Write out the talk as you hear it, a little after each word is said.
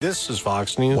This is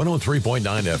Fox News. 103.9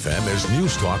 FM is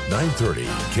News Talk 930,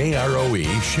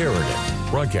 KROE Sheridan.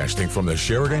 Broadcasting from the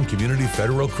Sheridan Community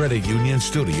Federal Credit Union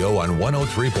studio on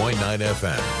 103.9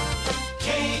 FM.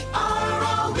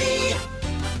 KROE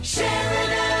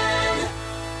Sheridan.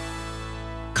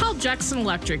 Call Jackson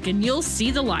Electric and you'll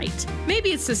see the light. Maybe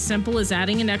it's as simple as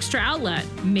adding an extra outlet.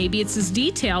 Maybe it's as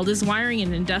detailed as wiring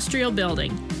an industrial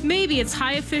building. Maybe it's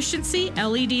high efficiency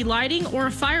LED lighting or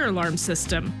a fire alarm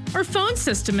system, or phone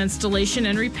system installation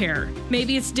and repair.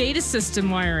 Maybe it's data system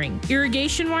wiring,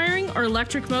 irrigation wiring, or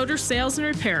electric motor sales and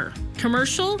repair.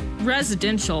 Commercial,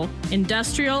 residential,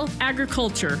 industrial,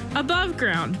 agriculture, above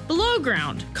ground, below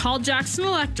ground. Call Jackson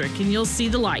Electric and you'll see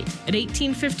the light at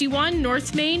 1851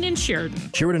 North Main in Sheridan.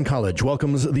 Sheridan College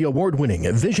welcomes the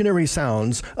award-winning Visionary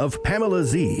Sounds of Pamela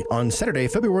Z on Saturday,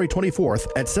 February 24th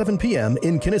at 7 p.m.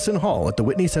 in Kinnison Hall at the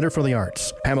Whitney Center for the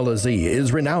Arts. Pamela Z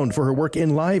is renowned for her work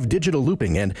in live digital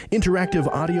looping and interactive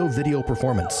audio-video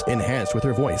performance, enhanced with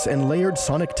her voice and layered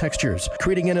sonic textures,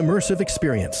 creating an immersive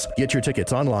experience. Get your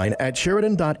tickets online at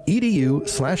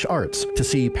sheridan.edu/arts to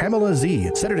see Pamela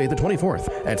Z Saturday the 24th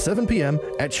at 7 p.m.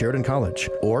 at Sheridan College,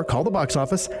 or call the box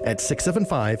office at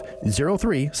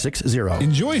 675-0360.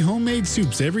 Enjoy homemade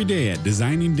soups every day at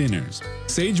Designing Dinners.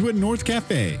 Sagewood North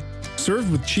Cafe. Served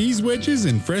with cheese wedges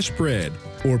and fresh bread.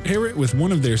 Or pair it with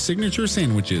one of their signature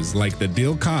sandwiches like the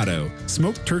Dill Cotto,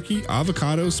 smoked turkey,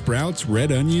 avocado, sprouts,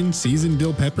 red onion, seasoned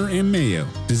dill pepper, and mayo.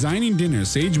 Designing Dinners,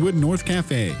 Sagewood North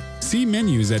Cafe. See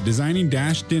menus at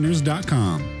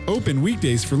designing-dinners.com. Open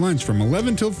weekdays for lunch from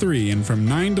 11 till 3 and from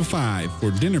 9 to 5 for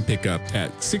dinner pickup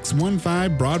at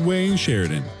 615 Broadway in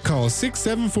Sheridan. Call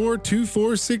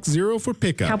 674-2460 for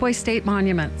pickup. Cowboy State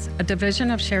Monuments, a division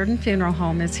of Sheridan Funeral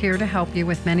Home, is here to help you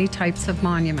with many types of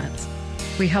monuments.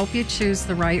 We help you choose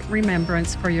the right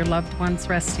remembrance for your loved one's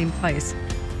resting place.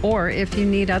 Or if you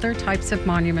need other types of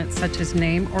monuments such as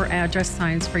name or address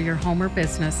signs for your home or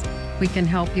business, we can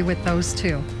help you with those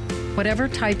too. Whatever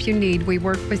type you need, we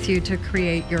work with you to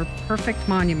create your perfect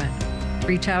monument.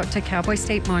 Reach out to Cowboy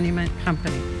State Monument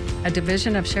Company, a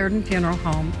division of Sheridan Funeral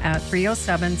Home at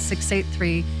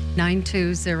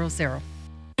 307-683-9200.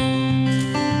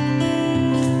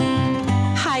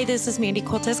 Hi, this is Mandy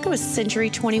Kolteska with Century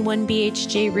 21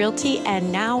 BHJ Realty,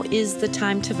 and now is the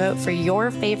time to vote for your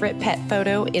favorite pet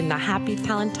photo in the Happy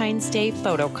Valentine's Day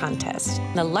photo contest.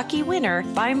 The lucky winner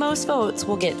by most votes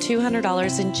will get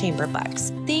 $200 in chamber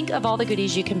bucks. Think of all the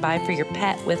goodies you can buy for your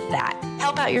pet with that.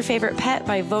 Help out your favorite pet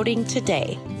by voting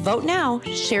today. Vote now,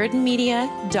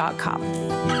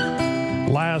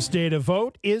 SheridanMedia.com. Last day to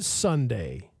vote is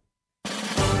Sunday.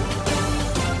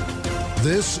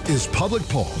 This is Public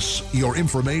Pulse, your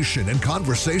information and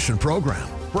conversation program,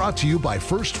 brought to you by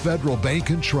First Federal Bank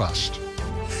and Trust.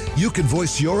 You can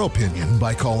voice your opinion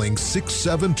by calling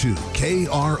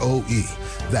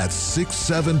 672-KROE. That's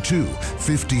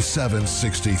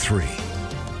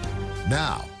 672-5763.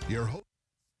 Now, your host.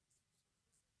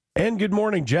 And good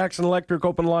morning, Jackson Electric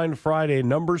Open Line Friday.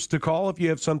 Numbers to call if you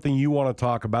have something you want to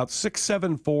talk about,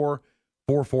 674-4443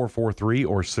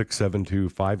 or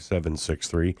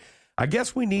 672-5763. I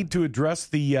guess we need to address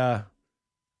the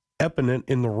epinant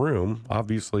in the room.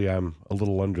 Obviously, I'm a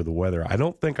little under the weather. I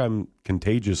don't think I'm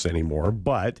contagious anymore,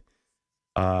 but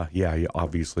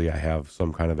obviously I have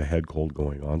some kind of a head cold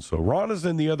going on. So Ron is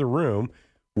in the other room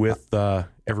with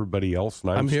everybody else,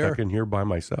 and I'm stuck in here by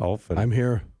myself. And, I'm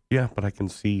here. Yeah, but I can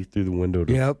see through the window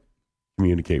to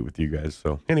communicate with you guys.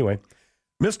 So anyway,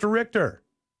 Mr. Richter,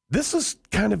 this is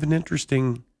kind of an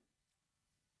interesting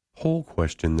whole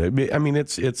question. I mean,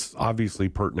 it's obviously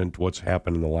pertinent to what's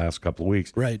happened in the last couple of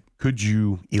weeks. Right. Could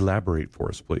you elaborate for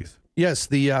us, please? Yes,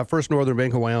 the First Northern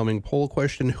Bank of Wyoming poll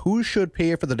question: who should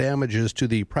pay for the damages to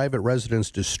the private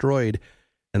residence destroyed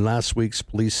in last week's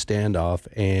police standoff?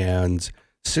 And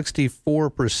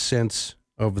 64%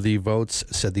 of the votes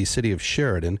said the city of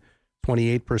Sheridan,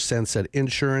 28% said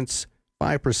insurance,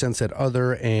 5% said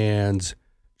other, and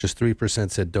just 3%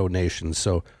 said donations.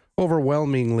 So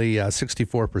overwhelmingly,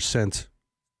 64%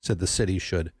 said the city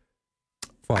should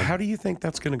fund. How do you think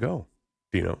that's going to go?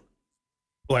 Do you know?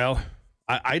 Well,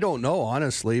 I don't know,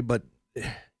 honestly, but I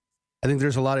think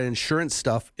there's a lot of insurance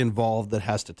stuff involved that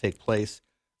has to take place.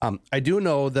 I do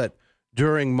know that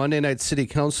during Monday night city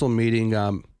council meeting,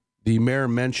 the mayor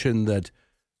mentioned that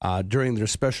during their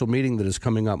special meeting that is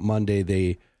coming up Monday,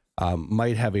 they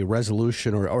might have a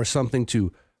resolution or something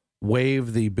to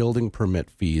waive the building permit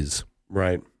fees.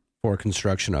 Right. For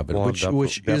construction of it, well,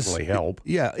 which definitely help.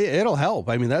 Yeah, it'll help.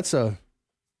 I mean, that's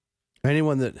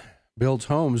anyone that builds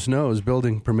homes knows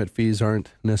building permit fees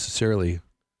aren't necessarily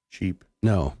cheap.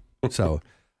 No. So,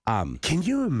 can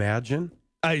you imagine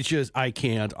I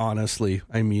can't, honestly.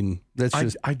 I mean, that's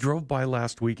just... I drove by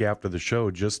last week after the show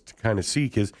just to kind of see,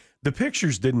 because the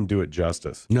pictures didn't do it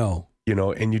justice. No. You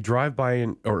know, and you drive by,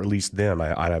 or at least then,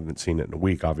 I haven't seen it in a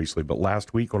week, obviously, but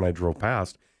last week when I drove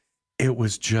past, it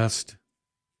was just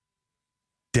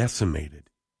decimated.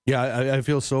 Yeah, I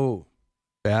feel so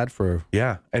bad for...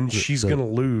 Yeah, and she's going to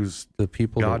lose the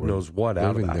people God knows what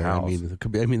out of that house.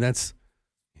 I mean, that's,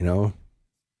 you know...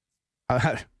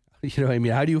 You know, I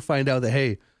mean, how do you find out that,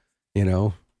 hey, you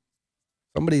know,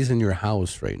 somebody's in your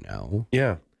house right now?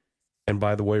 Yeah. And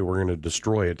by the way, we're going to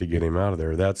destroy it to get him out of there.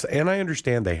 And I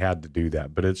understand they had to do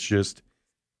that, but it's just,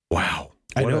 wow.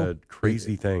 What a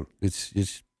crazy thing.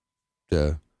 It's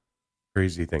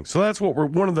crazy thing. So that's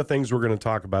one of the things we're going to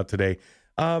talk about today.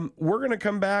 We're going to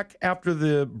come back after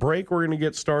the break. We're going to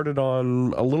get started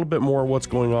on a little bit more of what's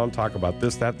going on, talk about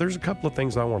this, that. There's a couple of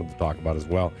things I wanted to talk about as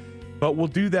well. But we'll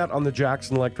do that on the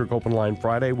Jackson Electric Open Line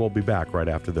Friday. We'll be back right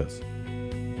after this.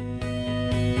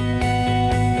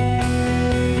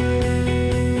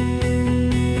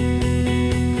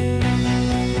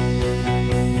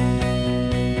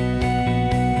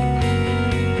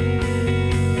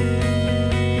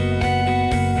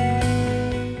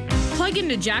 Plug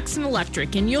into Jackson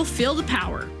Electric and you'll feel the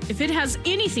power. If it has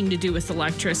anything to do with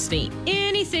electricity,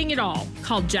 anything at all,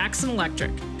 call Jackson Electric.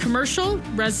 Commercial,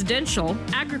 residential,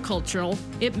 agricultural,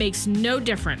 it makes no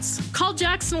difference. Call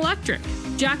Jackson Electric.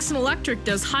 Jackson Electric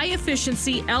does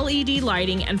high-efficiency LED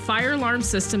lighting and fire alarm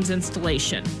systems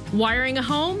installation. Wiring a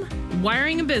home,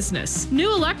 wiring a business,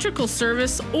 new electrical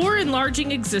service, or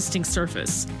enlarging existing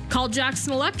surface. Call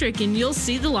Jackson Electric and you'll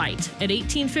see the light at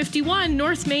 1851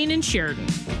 North Main in Sheridan.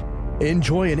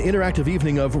 Enjoy an interactive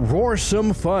evening of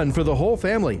roarsome fun for the whole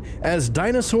family as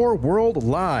Dinosaur World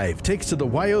Live takes to the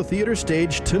WYO Theater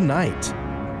stage tonight.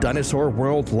 Dinosaur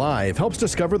World Live helps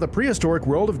discover the prehistoric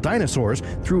world of dinosaurs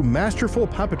through masterful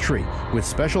puppetry with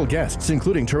special guests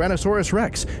including Tyrannosaurus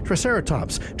Rex,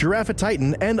 Triceratops, Giraffe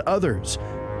Titan, and others.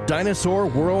 Dinosaur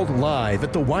World Live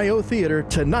at the WYO Theater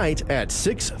tonight at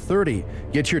 6:30.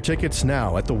 Get your tickets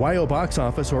now at the WYO box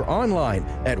office or online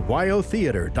at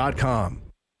wyotheater.com.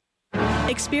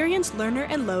 Experience Lerner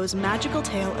and Lowe's magical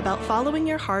tale about following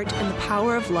your heart and the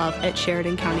power of love at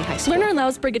Sheridan County High School. Lerner and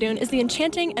Lowe's Brigadoon is the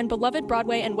enchanting and beloved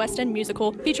Broadway and West End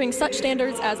musical featuring such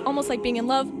standards as Almost Like Being in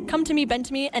Love, Come to Me, Bend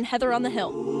to Me, and Heather on the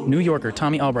Hill. New Yorker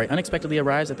Tommy Albright unexpectedly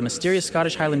arrives at the mysterious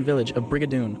Scottish Highland village of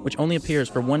Brigadoon, which only appears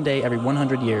for one day every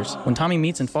 100 years. When Tommy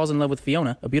meets and falls in love with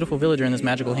Fiona, a beautiful villager in this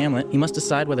magical hamlet, he must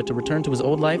decide whether to return to his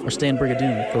old life or stay in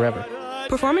Brigadoon forever.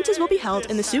 Performances will be held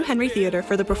in the Sue Henry Theater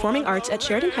for the Performing Arts at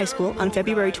Sheridan High School on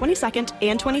February 22nd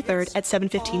and 23rd at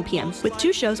 7:15 p.m., with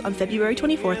two shows on February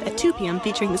 24th at 2 p.m.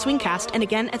 featuring the swing cast and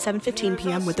again at 7:15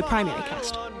 p.m. with the primary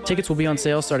cast. Tickets will be on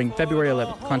sale starting February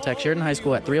 11th. Contact Sheridan High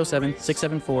School at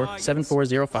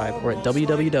 307-674-7405 or at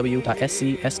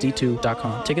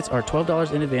www.scsd2.com. Tickets are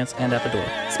 $12 in advance and at the door.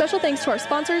 Special thanks to our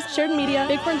sponsors, Sheridan Media,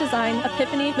 Bighorn Design,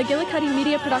 Epiphany, McGillicuddy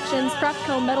Media Productions,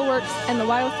 Craftco Metalworks, and the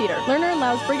WYO Theater. Lerner and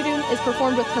Lowe's Brigadoon is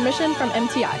performed with permission from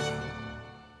MTI.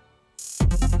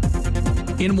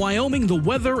 In Wyoming, the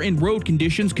weather and road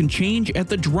conditions can change at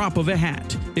the drop of a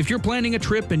hat. If you're planning a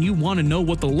trip and you want to know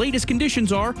what the latest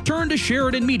conditions are, turn to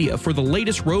Sheridan Media for the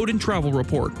latest road and travel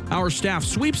report. Our staff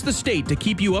sweeps the state to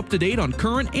keep you up to date on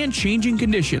current and changing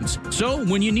conditions. So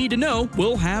when you need to know,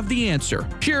 we'll have the answer.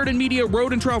 Sheridan Media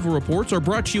road and travel reports are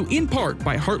brought to you in part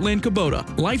by Heartland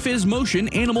Kubota, Life is Motion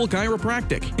Animal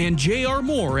Chiropractic, and J.R.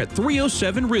 Moore at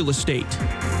 307 Real Estate.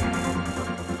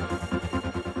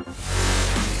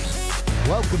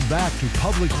 Welcome back to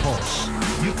Public Pulse.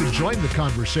 You can join the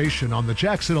conversation on the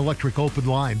Jackson Electric Open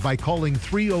Line by calling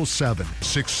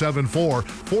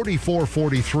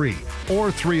 307-674-4443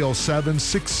 or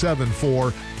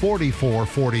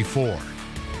 307-674-4444.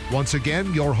 Once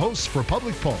again, your hosts for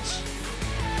Public Pulse.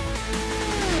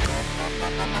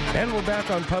 And we're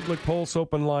back on Public Pulse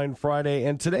Open Line Friday,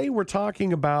 and today we're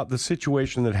talking about the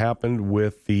situation that happened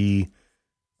with the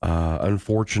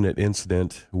unfortunate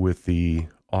incident with the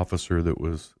officer that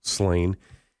was slain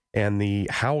and the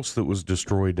house that was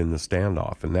destroyed in the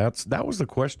standoff. And that was the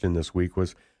question this week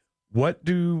was, what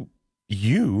do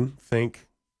you think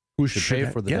who should pay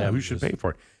for the damages? Who should pay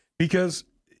for it? Because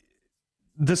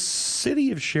the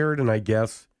city of Sheridan, I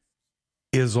guess,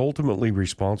 is ultimately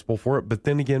responsible for it, but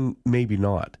then again, maybe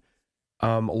not.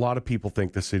 A lot of people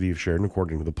think the city of Sheridan,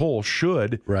 according to the poll,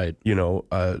 should,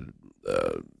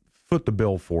 foot the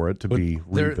bill for it to be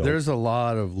rebuilt. There's a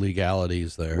lot of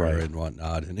legalities there and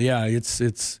whatnot. And yeah, it's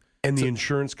and the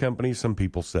insurance company, some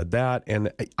people said that.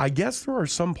 And I guess there are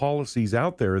some policies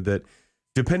out there that,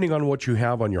 depending on what you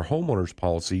have on your homeowner's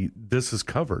policy, this is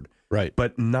covered. Right.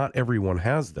 But not everyone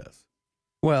has this.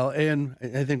 Well, and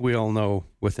I think we all know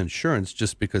with insurance,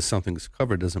 just because something's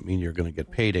covered doesn't mean you're going to get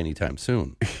paid anytime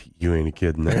soon. You ain't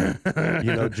kidding there.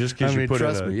 Just because you put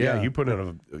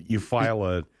in you file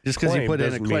a just because you put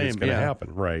in a claim, it's going to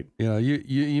happen, right?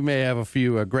 You may have a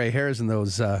few gray hairs in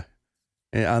those on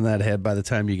that head by the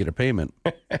time you get a payment.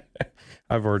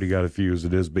 I've already got a few as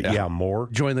it is, but more.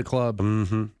 Join the club.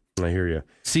 Mm-hmm. I hear you.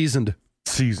 Seasoned.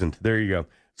 There you go.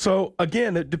 So,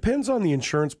 again, it depends on the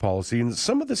insurance policy. And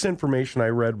some of this information I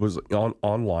read was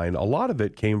online. A lot of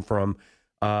it came from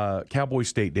Cowboy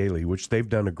State Daily, which they've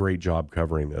done a great job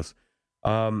covering this.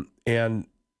 And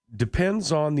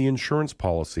depends on the insurance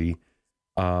policy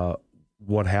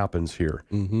what happens here.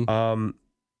 Mm-hmm.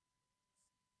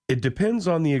 It depends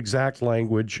on the exact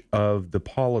language of the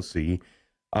policy.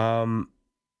 And,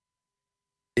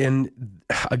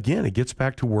 again, it gets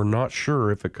back to we're not sure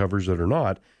if it covers it or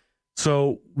not.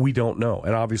 So we don't know.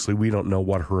 And obviously we don't know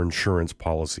what her insurance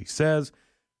policy says.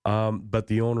 But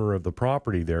the owner of the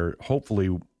property there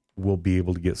hopefully will be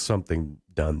able to get something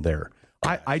done there.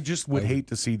 I just would hate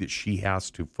to see that she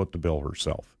has to foot the bill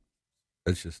herself.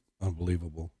 That's just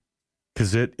unbelievable.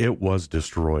 Because it was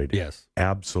destroyed. Yes.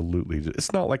 Absolutely.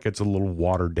 It's not like it's a little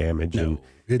water damage and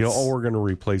we're going to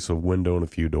replace a window and a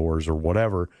few doors or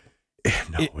whatever.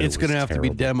 No, it's going to have to be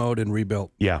demoed and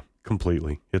rebuilt. Yeah,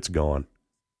 completely. It's gone.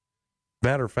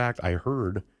 Matter of fact, I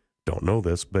heard, don't know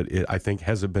this, but I think,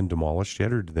 has it been demolished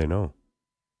yet, or do they know?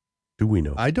 Do we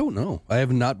know? I don't know. I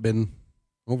have not been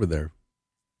over there.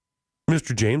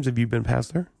 Mr. James, have you been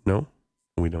past there? No?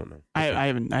 We don't know. I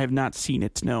have not seen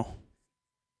it, no.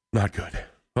 Not good.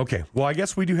 Okay. Well, I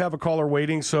guess we do have a caller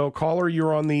waiting. So, caller,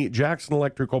 you're on the Jackson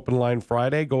Electric Open Line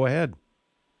Friday. Go ahead.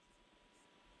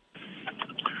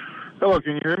 Hello,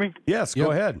 can you hear me? Yes, go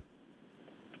ahead.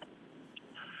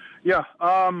 Yeah,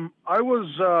 I was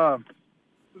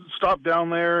stopped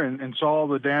down there and saw all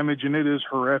the damage, and it is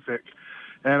horrific.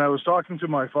 And I was talking to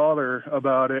my father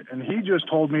about it, and he just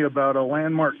told me about a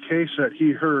landmark case that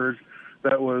he heard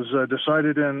that was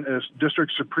decided in a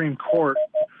district Supreme Court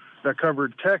that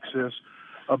covered Texas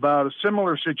about a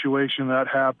similar situation that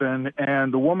happened,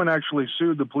 and the woman actually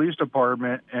sued the police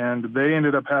department, and they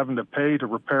ended up having to pay to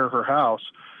repair her house.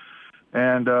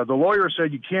 And the lawyer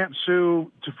said you can't sue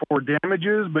for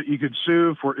damages, but you could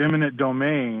sue for eminent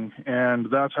domain, and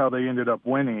that's how they ended up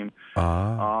winning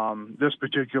this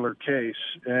particular case.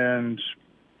 And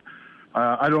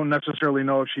I don't necessarily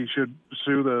know if she should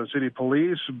sue the city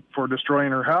police for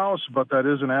destroying her house, but that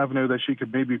is an avenue that she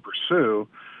could maybe pursue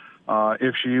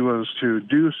if she was to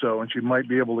do so, and she might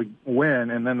be able to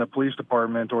win, and then the police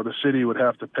department or the city would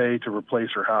have to pay to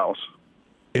replace her house.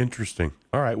 Interesting.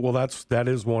 All right. Well, that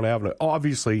is one avenue.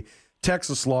 Obviously,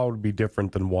 Texas law would be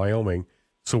different than Wyoming,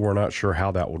 so we're not sure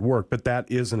how that would work. But that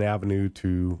is an avenue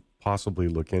to possibly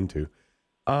look into.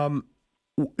 Ron,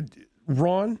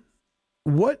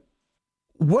 what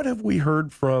have we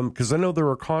heard from? Because I know there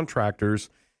are contractors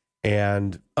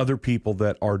and other people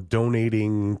that are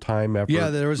donating time, effort,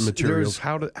 materials.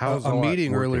 How's a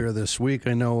meeting earlier this week?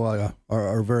 I know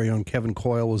our very own Kevin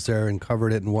Coyle was there and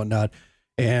covered it and whatnot.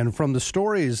 And from the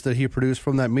stories that he produced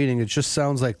from that meeting, it just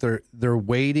sounds like they're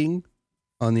waiting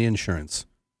on the insurance.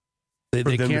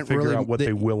 They can't figure out what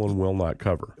they will and will not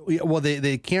cover. Well,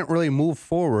 they can't really move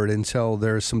forward until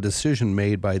there's some decision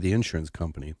made by the insurance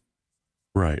company.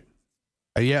 Right.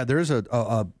 There's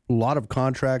a lot of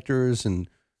contractors and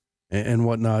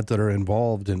whatnot that are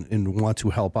involved and want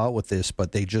to help out with this,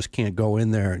 but they just can't go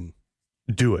in there and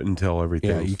do it until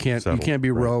everything. Yeah, you can't be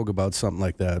rogue about something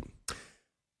like that.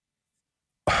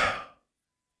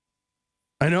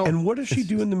 I know. And what does she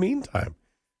do in the meantime?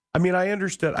 I mean, I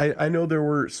understood. I know there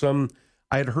were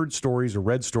I had heard stories or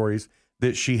read stories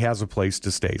that she has a place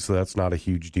to stay, so that's not a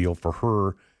huge deal for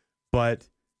her. But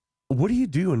what do you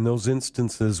do in those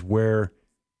instances where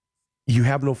you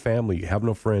have no family, you have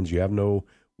no friends, you have no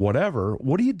whatever?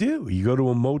 What do? You go to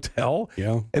a motel?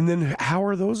 Yeah. And then how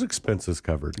are those expenses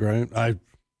covered? Right.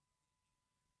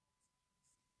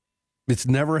 It's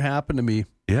never happened to me,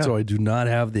 so I do not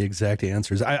have the exact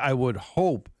answers. I would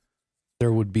hope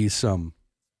there would be some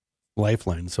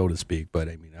lifeline, so to speak, but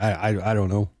I mean, I don't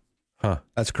know. Huh?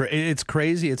 It's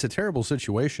crazy. It's a terrible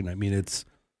situation. I mean,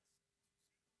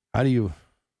 how do you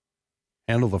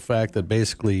handle the fact that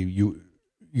basically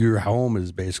your home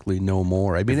is basically no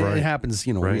more? I mean, it happens.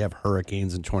 We have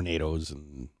hurricanes and tornadoes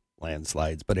and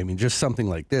landslides, but I mean, just something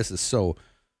like this is so.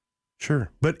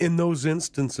 Sure. But in those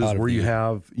instances where you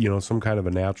have, some kind of a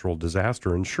natural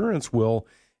disaster, insurance will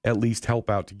at least help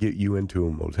out to get you into a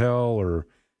motel or,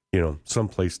 some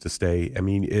place to stay. I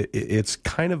mean, it's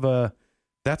kind of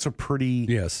that's a pretty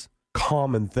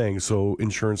common thing. So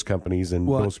insurance companies and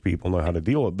most people know how to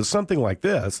deal with it. But something like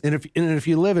this. And if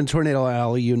you live in Tornado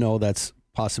Alley, you know that's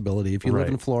possibility. If you live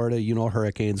in Florida, you know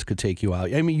hurricanes could take you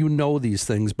out. I mean, you know these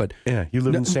things, but you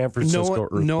live in San Francisco.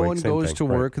 No one goes to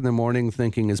work in the morning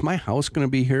thinking, "Is my house going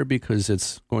to be here?" Because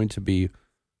it's going to be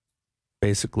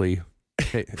basically.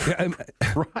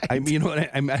 I mean, you know what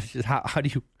I'm. How do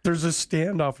you? There's a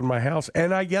standoff in my house,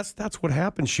 and I guess that's what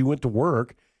happened. She went to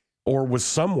work or was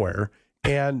somewhere,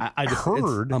 and I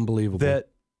heard unbelievable that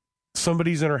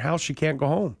somebody's in her house. She can't go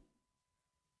home.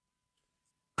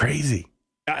 Crazy.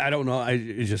 I don't know.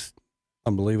 It's just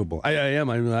unbelievable. I'm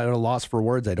at a loss for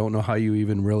words. I don't know how you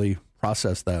even really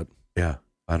process that. Yeah,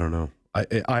 I don't know.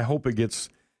 I hope it gets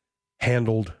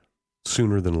handled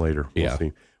sooner than later. We'll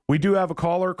see. We do have a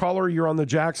caller. Caller, you're on the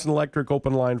Jackson Electric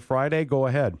Open Line Friday. Go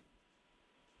ahead. Is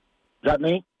that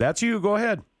me? That's you. Go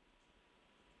ahead.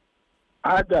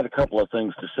 I've got a couple of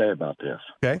things to say about this.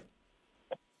 Okay.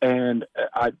 And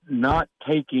I'm not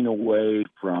taking away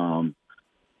from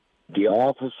the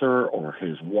officer or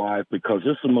his wife, because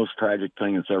this is the most tragic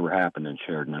thing that's ever happened in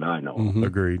Sheridan that I know. Mm-hmm.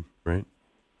 Agreed. Right.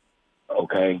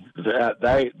 Okay.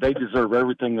 They deserve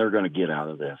everything they're going to get out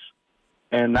of this.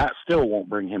 And that still won't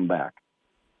bring him back.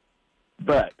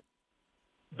 But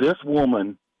this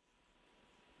woman,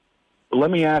 let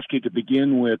me ask you to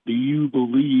begin with, do you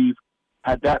believe,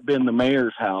 had that been the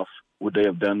mayor's house, would they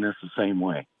have done this the same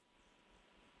way?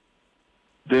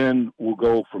 Then we'll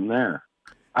go from there.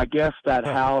 I guess that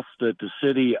house that the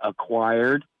city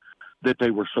acquired, that they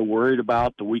were so worried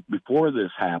about the week before this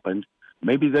happened,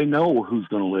 maybe they know who's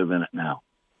going to live in it now.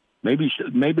 Maybe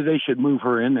they should move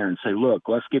her in there and say, look,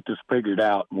 let's get this figured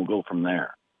out, and we'll go from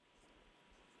there.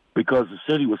 Because the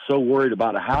city was so worried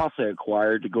about a house they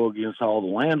acquired to go against all the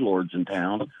landlords in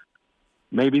town,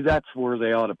 maybe that's where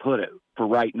they ought to put it for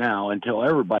right now until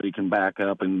everybody can back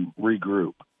up and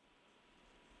regroup.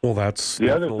 Well, that's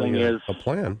the other thing is a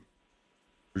plan.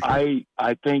 Sure.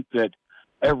 I think that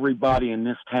everybody in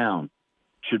this town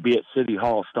should be at City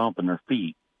Hall stomping their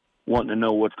feet, wanting to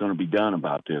know what's going to be done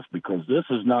about this, because this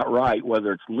is not right,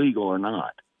 whether it's legal or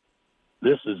not.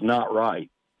 This is not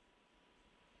right.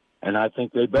 And I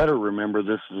think they better remember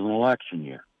this is an election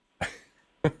year,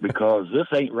 because this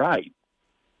ain't right.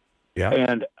 Yeah.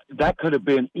 And that could have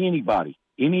been anybody,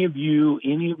 any of you,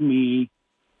 any of me,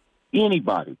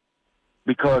 anybody.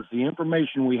 Because the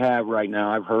information we have right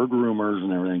now, I've heard rumors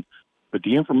and everything, but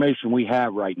the information we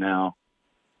have right now,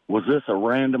 was this a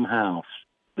random house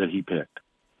that he picked?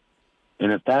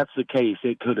 And if that's the case,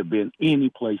 it could have been any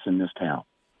place in this town.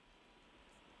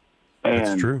 And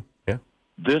that's true. Yeah.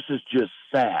 This is just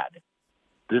sad.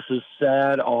 This is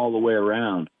sad all the way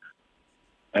around.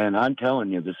 And I'm telling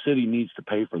you, the city needs to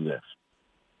pay for this.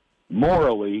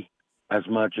 Morally, as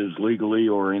much as legally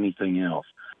or anything else.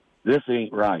 This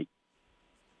ain't right.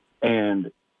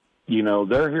 And, you know,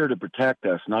 they're here to protect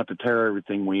us, not to tear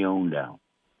everything we own down.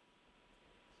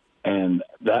 And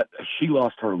that she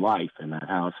lost her life in that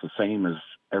house the same as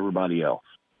everybody else.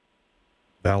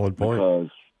 Valid point. Because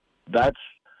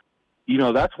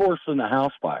that's worse than the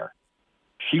house fire.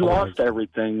 She lost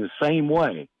everything the same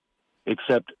way,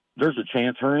 except there's a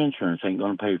chance her insurance ain't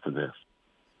going to pay for this.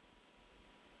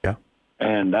 Yeah.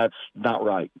 And that's not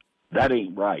right. That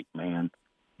ain't right, man.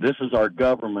 This is our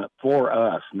government for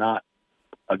us, not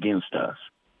against us.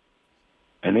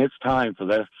 And it's time for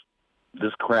this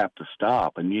crap to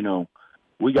stop. And, you know,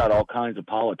 we got all kinds of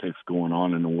politics going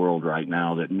on in the world right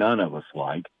now that none of us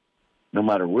like, no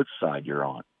matter which side you're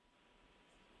on.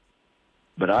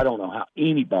 But I don't know how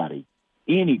anybody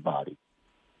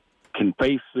can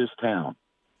face this town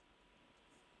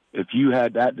if you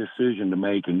had that decision to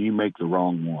make and you make the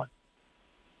wrong one.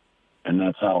 And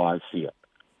that's how I see it.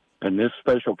 And this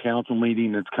special council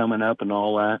meeting that's coming up and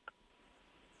all that,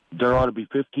 there ought to be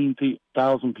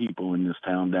 15,000 people in this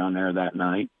town down there that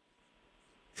night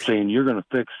saying, you're going to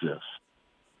fix this.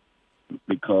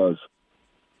 Because,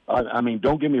 I mean,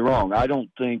 don't get me wrong. I don't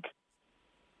think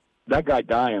that guy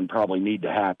dying probably need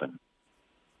to happen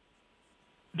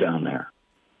down there.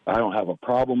 I don't have a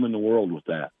problem in the world with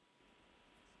that.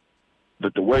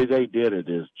 But the way they did it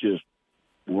is just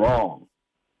wrong.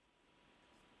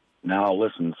 Now I'll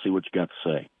listen and see what you got to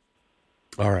say.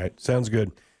 All right. Sounds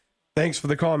good. Thanks for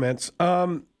the comments.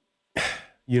 Some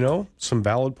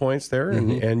valid points there,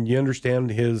 and you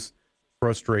understand his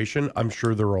frustration. I'm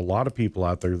sure there are a lot of people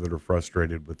out there that are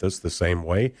frustrated with this the same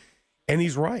way. And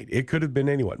he's right. It could have been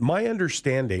anyone. My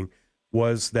understanding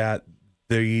was that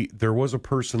there was a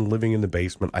person living in the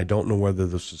basement. I don't know whether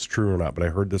this is true or not, but I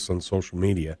heard this on social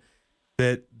media,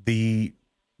 that the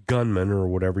gunman, or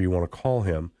whatever you want to call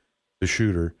him, the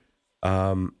shooter,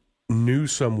 knew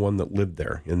someone that lived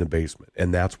there in the basement,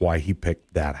 and that's why he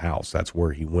picked that house. That's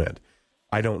where he went.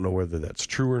 I don't know whether that's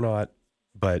true or not,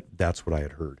 but that's what I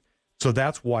had heard. So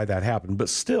that's why that happened. But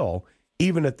still,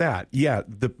 even at that, yeah,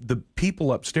 the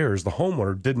people upstairs, the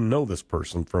homeowner, didn't know this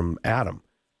person from Adam,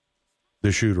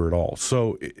 the shooter, at all.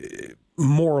 So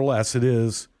more or less, it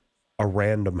is a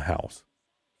random house.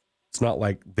 It's not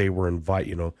like they were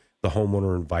the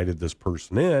homeowner invited this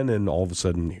person in and all of a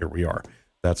sudden here we are.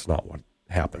 That's not what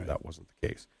happened. That wasn't the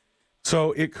case.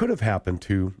 So it could have happened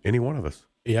to any one of us.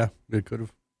 Yeah, it could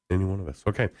have. Any one of us.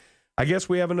 Okay. I guess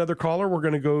we have another caller. We're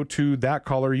going to go to that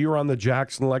caller. You're on the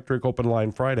Jackson Electric Open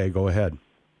Line Friday. Go ahead.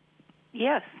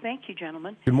 Yes, thank you,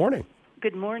 gentlemen. Good morning.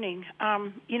 Good morning.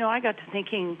 I got to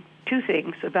thinking two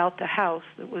things about the house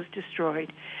that was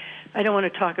destroyed. I don't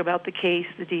want to talk about the case.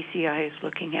 The DCI is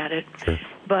looking at it. Sure.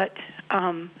 But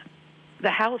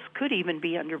the house could even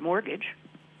be under mortgage.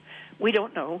 We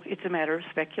don't know. It's a matter of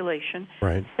speculation.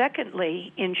 Right.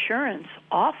 Secondly, insurance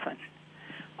often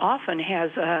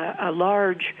has a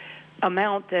large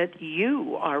amount that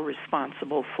you are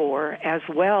responsible for, as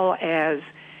well as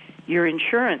your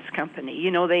insurance company.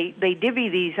 They divvy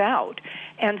these out.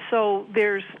 And so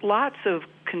there's lots of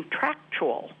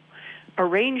contractual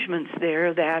arrangements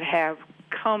there that have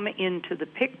come into the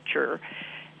picture.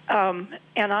 And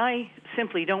I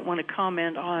simply don't want to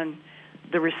comment on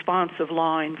the response of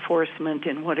law enforcement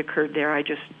and what occurred there. I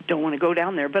just don't want to go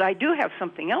down there. But I do have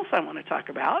something else I want to talk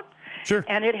about. Sure.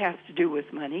 And it has to do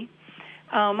with money.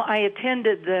 I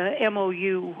attended the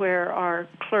MOU where our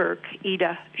clerk,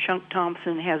 Ida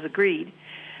Shunk-Thompson, has agreed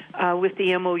with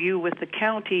the MOU with the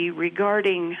county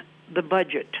regarding the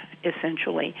budget,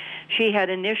 essentially. She had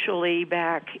initially,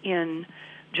 back in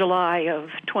July of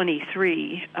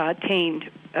 23, attained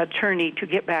attorney to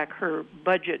get back her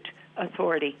budget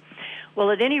authority. Well,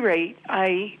 at any rate,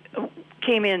 I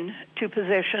came into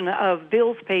possession of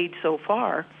bills paid so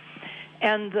far,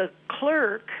 and the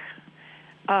clerk,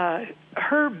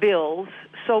 her bills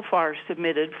so far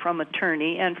submitted from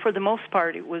attorney, and for the most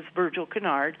part it was Virgil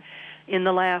Kennard. In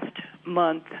the last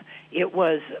month it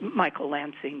was Michael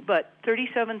Lansing, but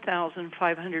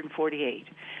 $37,548.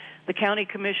 The county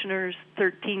commissioners,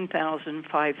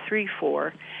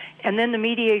 $13,534, and then the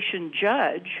mediation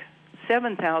judge,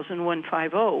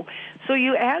 $7,150. So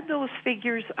you add those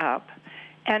figures up,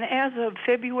 and as of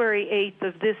February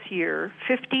 8th of this year,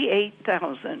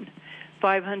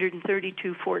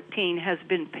 $58,532.14 has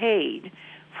been paid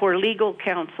for legal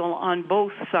counsel on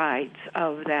both sides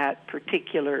of that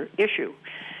particular issue.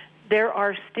 There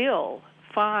are still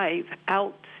 5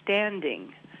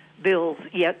 outstanding bills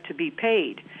yet to be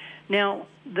paid. Now,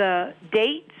 the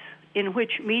dates in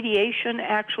which mediation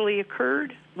actually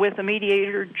occurred with a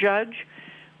mediator judge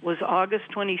was August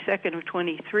 22nd of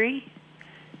 23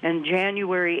 and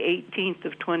January 18th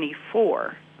of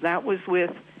 24. That was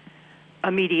with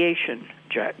a mediation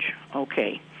judge.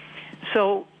 Okay.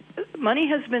 So money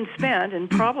has been spent, and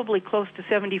probably close to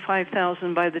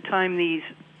 $75,000 by the time these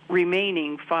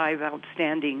remaining 5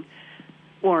 outstanding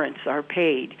warrants are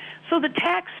paid. So the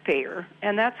taxpayer,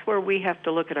 and that's where we have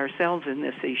to look at ourselves in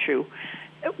this issue,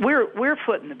 we're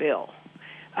footing the bill.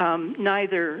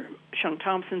 Neither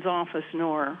Shunk-Thompson's office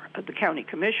nor the county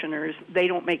commissioners, they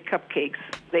don't make cupcakes,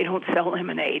 they don't sell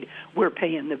lemonade, we're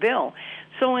paying the bill.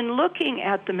 So in looking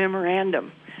at the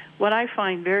memorandum, what I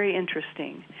find very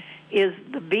interesting is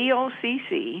the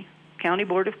BOCC, County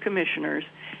Board of Commissioners,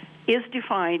 is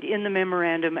defined in the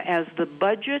memorandum as the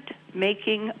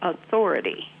budget-making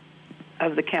authority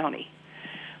of the county.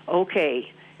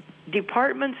 Okay,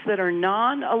 departments that are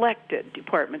non-elected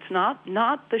departments, not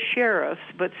the sheriffs,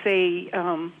 but say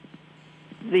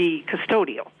the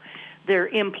custodial, they're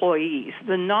employees.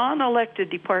 The non-elected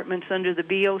departments under the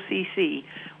BOCC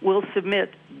will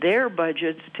submit their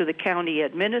budgets to the county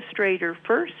administrator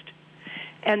first,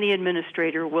 and the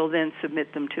administrator will then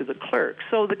submit them to the clerk.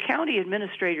 So the county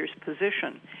administrator's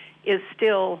position is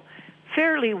still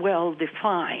fairly well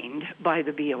defined by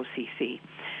the BOCC.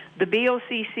 The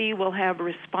BOCC will have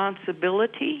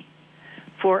responsibility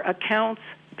for accounts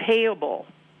payable.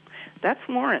 That's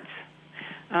warrants.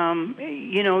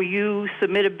 You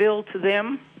submit a bill to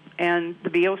them and the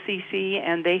BOCC,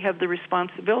 and they have the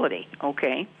responsibility,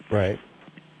 okay? Right.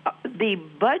 The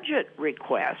budget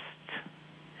requests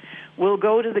will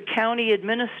go to the county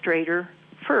administrator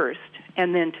first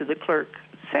and then to the clerk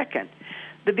second.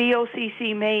 The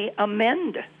BOCC may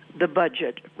amend the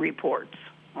budget reports,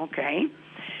 okay?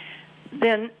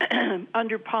 Then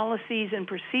under policies and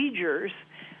procedures,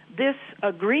 this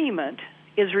agreement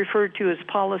is referred to as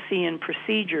policy and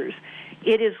procedures.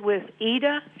 It is with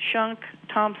Ida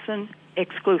Shunk-Thompson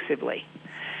exclusively.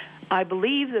 I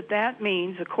believe that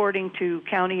means, according to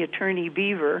County Attorney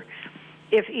Beaver,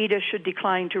 if Ida should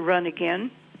decline to run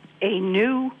again, a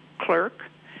new clerk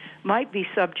might be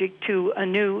subject to a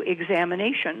new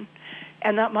examination,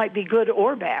 and that might be good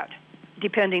or bad,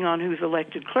 depending on who's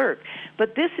elected clerk.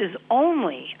 But this is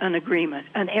only an agreement,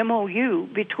 an MOU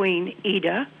between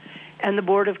Ida and the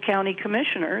Board of County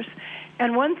Commissioners.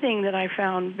 And one thing that I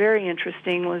found very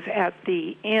interesting was at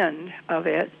the end of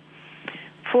it,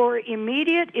 for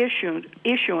immediate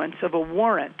issuance of a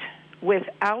warrant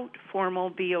without formal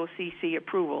BOCC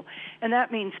approval, and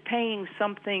that means paying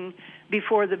something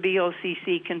before the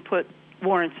BOCC can put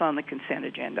warrants on the consent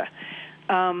agenda.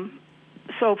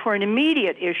 So for an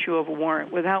immediate issue of a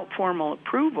warrant without formal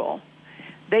approval,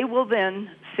 they will then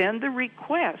send the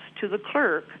request to the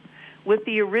clerk with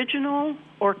the original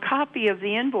or copy of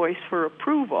the invoice for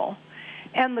approval,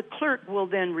 and the clerk will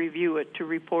then review it to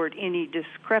report any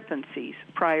discrepancies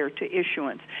prior to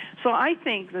issuance. So I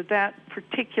think that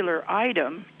particular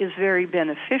item is very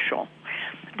beneficial.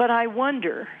 But I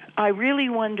really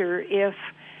wonder if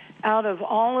out of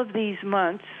all of these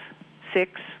months,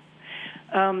 6,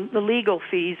 the legal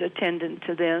fees attendant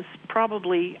to this,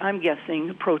 probably, I'm guessing,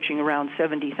 approaching around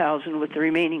 $70,000 with the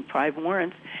remaining 5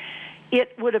 warrants,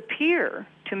 it would appear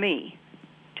to me,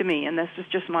 and this is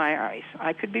just my eyes,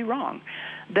 I could be wrong,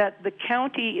 that the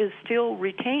county is still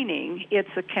retaining its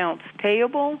accounts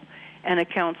payable and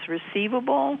accounts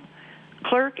receivable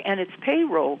clerk and its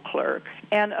payroll clerk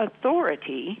and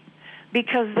authority,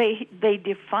 because they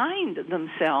defined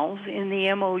themselves in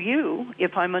the MOU,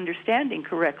 if I'm understanding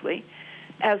correctly,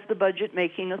 as the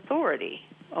budget-making authority.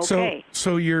 Okay.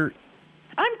 So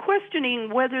I'm questioning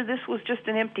whether this was just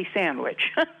an empty sandwich.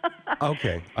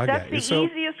 Okay. That's the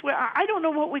easiest way. I don't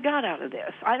know what we got out of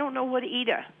this. I don't know what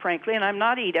Ida, frankly, and I'm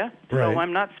not Ida, so right.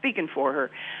 I'm not speaking for her.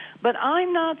 But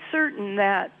I'm not certain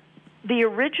that the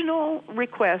original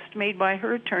request made by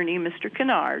her attorney, Mr.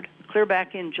 Kennard, clear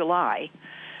back in July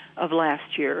of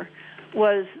last year,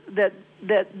 was that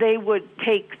they would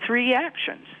take 3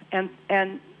 actions, and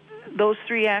those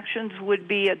 3 actions would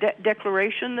be a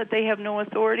declaration that they have no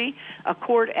authority, a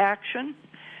court action.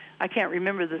 I can't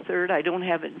remember the third. I don't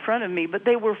have it in front of me. But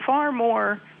they were far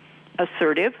more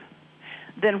assertive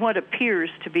than what appears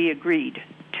to be agreed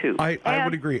to. I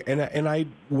would agree. And I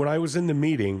when I was in the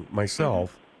meeting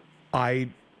myself, I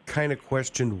kind of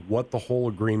questioned what the whole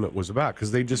agreement was about,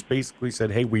 because they just basically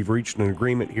said, hey, we've reached an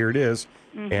agreement, here it is,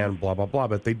 and blah, blah, blah.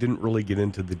 But they didn't really get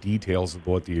into the details of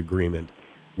what the agreement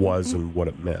was and what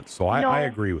it meant. So I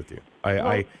agree with you.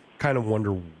 I kind of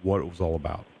wonder what it was all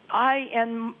about.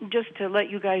 And just to let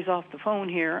you guys off the phone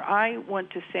here, I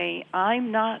want to say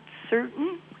I'm not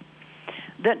certain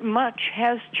that much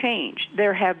has changed.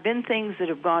 There have been things that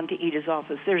have gone to Ida's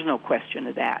office. There's no question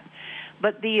of that.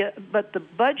 But the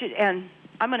budget, and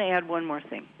I'm going to add one more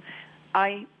thing.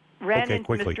 I ran into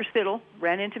Mr.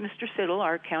 Siddle,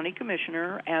 our county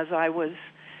commissioner, as I was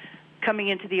coming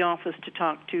into the office to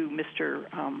talk to Mr.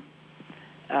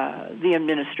 The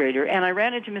administrator, and I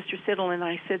ran into Mr. Siddle and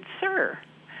I said, sir,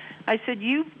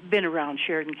 you've been around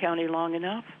Sheridan County long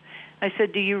enough. I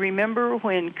said, do you remember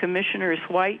when Commissioners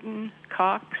Whiten,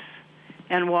 Cox,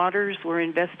 and Waters were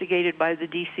investigated by the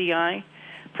DCI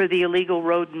for the illegal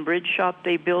road and bridge shop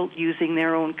they built using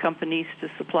their own companies to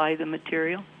supply the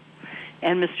material?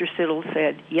 And Mr. Siddle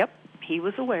said, yep, he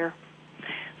was aware.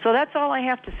 So that's all I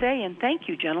have to say, and thank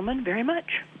you, gentlemen, very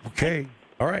much. Okay.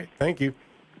 All right. Thank you.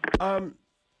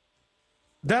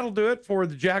 That'll do it for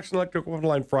the Jackson Electric Open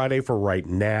Line Friday for right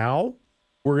now.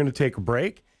 We're going to take a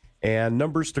break. And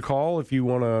numbers to call if you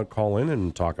want to call in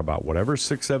and talk about whatever,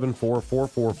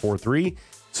 674-4443,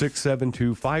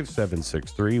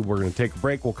 672-5763. We're going to take a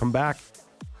break. We'll come back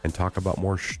and talk about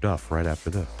more stuff right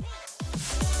after this.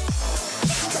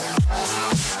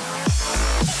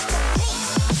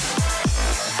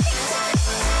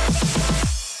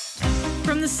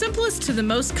 From the simplest to the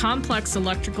most complex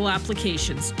electrical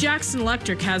applications, Jackson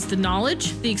Electric has the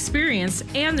knowledge, the experience,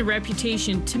 and the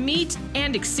reputation to meet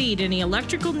and exceed any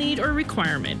electrical need or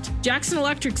requirement. Jackson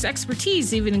Electric's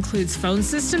expertise even includes phone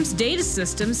systems, data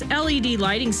systems, LED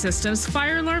lighting systems,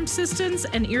 fire alarm systems,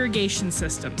 and irrigation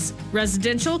systems.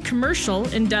 Residential, commercial,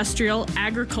 industrial,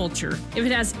 agriculture. If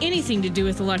it has anything to do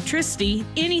with electricity,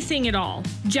 anything at all,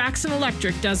 Jackson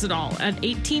Electric does it all at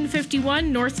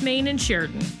 1851 North Main in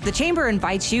Sheridan. The Chamber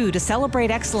invites you to celebrate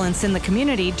excellence in the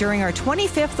community during our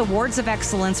 25th Awards of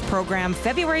Excellence program,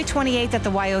 February 28th at the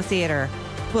WYO Theater.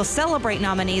 We'll celebrate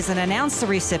nominees and announce the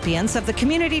recipients of the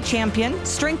Community Champion,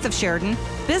 Strength of Sheridan,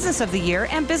 Business of the Year,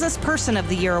 and Business Person of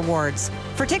the Year awards.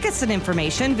 For tickets and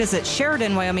information, visit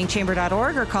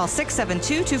SheridanWyomingChamber.org or call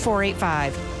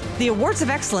 672-2485. The Awards of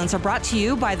Excellence are brought to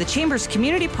you by the Chamber's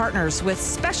community partners with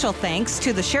special thanks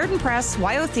to the Sheridan Press,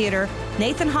 WYO Theater,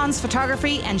 Nathan Hans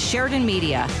Photography, and Sheridan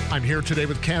Media. I'm here today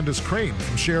with Candace Crane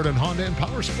from Sheridan Honda and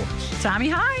Power Sports. Tommy,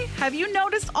 hi. Have you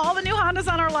noticed all the new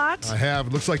Hondas on our lot? I have.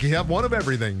 It looks like you have one of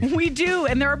everything. We do,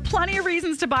 and there are plenty of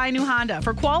reasons to buy a new Honda.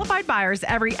 For qualified buyers,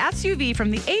 every SUV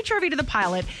from the HR-V to the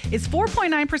Pilot is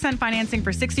 4.9% financing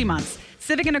for 60 months.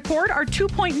 Civic and Accord are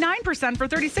 2.9% for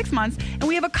 36 months, and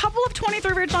we have a couple of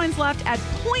 23 Ridgelines left at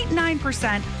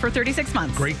 0.9% for 36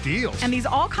 months. Great deals. And these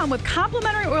all come with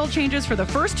complimentary oil changes for the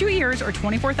first 2 years or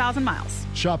 24,000 miles.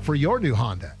 Shop for your new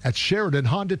Honda at Sheridan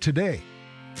Honda today.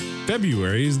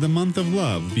 February is the month of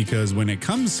love because when it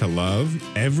comes to love,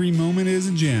 every moment is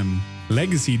a gem.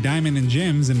 Legacy Diamond and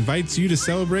Gems invites you to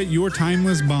celebrate your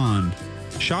timeless bond.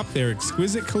 Shop their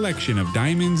exquisite collection of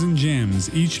diamonds and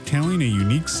gems, each telling a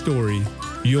unique story.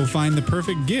 You'll find the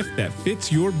perfect gift that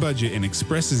fits your budget and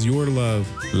expresses your love.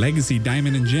 Legacy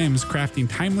Diamond and Gems, crafting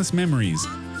timeless memories.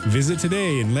 Visit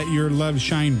today and let your love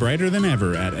shine brighter than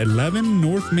ever at 11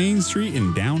 North Main Street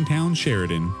in downtown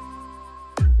Sheridan.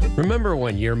 Remember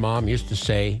when your mom used to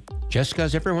say, just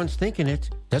because everyone's thinking it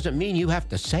doesn't mean you have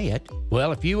to say it?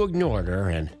 Well, if you ignored her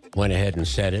and went ahead and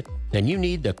said it, then you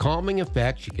need the calming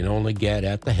effects you can only get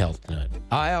at the Health Nut.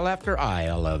 Aisle after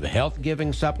aisle of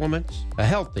health-giving supplements, a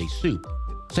healthy soup,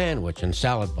 sandwich and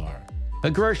salad bar,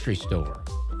 a grocery store,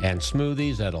 and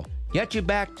smoothies that'll get you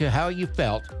back to how you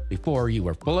felt before you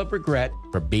were full of regret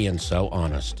for being so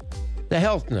honest. The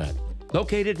Health Nut,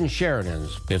 located in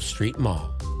Sheridan's 5th Street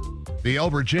Mall. The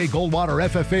Albert J. Goldwater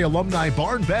FFA Alumni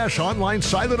Barn Bash online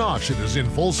silent auction is in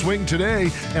full swing today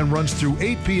and runs through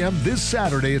 8 p.m. this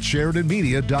Saturday at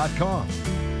SheridanMedia.com.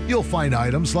 You'll find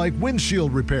items like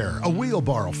windshield repair, a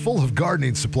wheelbarrow full of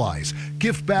gardening supplies,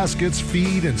 gift baskets,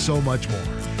 feed, and so much more.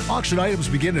 Auction items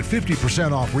begin at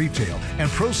 50% off retail, and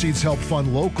proceeds help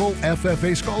fund local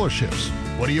FFA scholarships.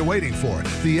 What are you waiting for?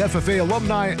 The FFA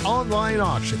Alumni online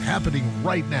auction happening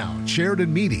right now at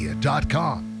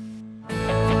SheridanMedia.com.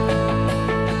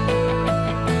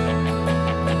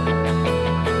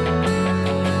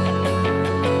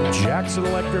 Jackson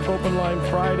Electric Open Line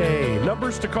Friday.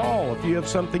 Numbers to call if you have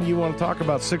something you want to talk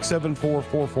about,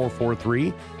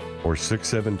 674-4443 or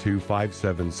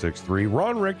 672-5763.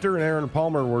 Ron Richter and Aaron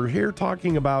Palmer were here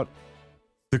talking about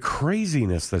the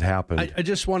craziness that happened. I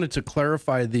just wanted to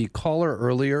clarify, the caller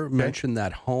earlier mentioned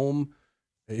that home.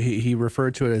 He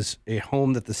referred to it as a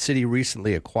home that the city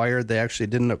recently acquired. They actually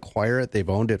didn't acquire it. They've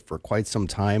owned it for quite some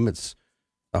time. It's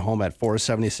a home at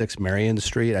 476 Marion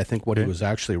Street. I think what he was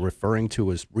actually referring to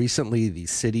was recently the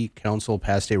city council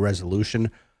passed a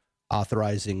resolution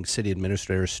authorizing city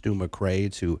administrator Stu McRae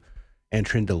to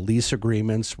enter into lease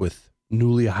agreements with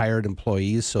newly hired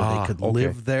employees so they could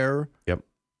live there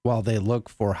while they look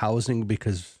for housing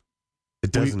because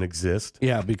it doesn't exist.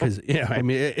 Yeah, because I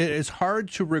mean, it's hard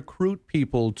to recruit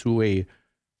people to a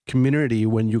community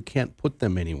when you can't put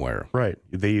them anywhere. Right.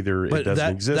 They either it doesn't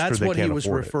exist that's or they what can't he was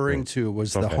afford referring it. to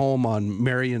was the home on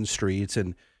Marion Street,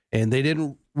 and they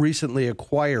didn't recently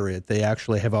acquire it. They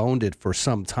actually have owned it for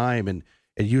some time, and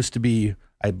it used to be,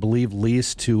 I believe,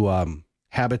 leased to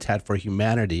Habitat for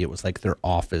Humanity. It was like their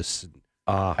office.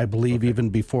 I believe even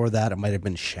before that, it might have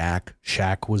been Shack.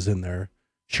 Shack was in there.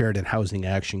 Sheridan Housing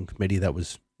Action Committee. That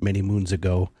was many moons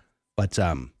ago. But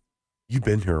you've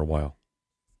been here a while.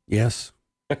 Yes.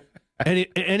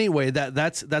 Anyway,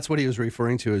 that's what he was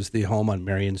referring to as the home on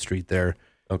Marion Street there.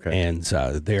 Okay. And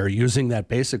they're using that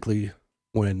basically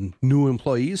when new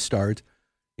employees start,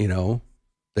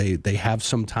 they have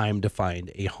some time to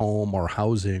find a home or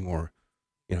housing or,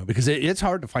 because it's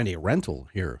hard to find a rental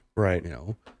here. Right.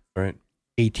 Right.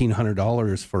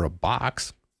 $1,800 for a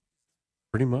box.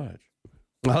 Pretty much.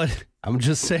 Well, I'm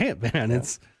just saying, man,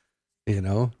 it's,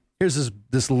 here's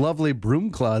this lovely broom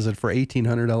closet for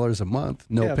 $1,800 a month.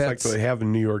 No pets. It's like what they have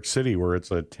in New York City where it's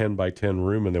a 10 by 10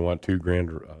 room and they want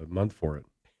 $2,000 a month for it.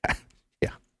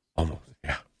 Yeah. Almost.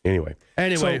 Yeah. Anyway,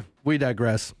 so, we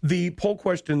digress. The poll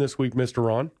question this week, Mr.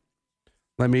 Ron,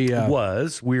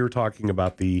 we were talking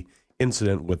about the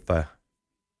incident with the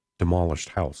demolished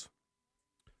house.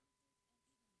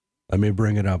 Let me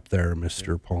bring it up there,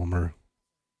 Mr. Palmer.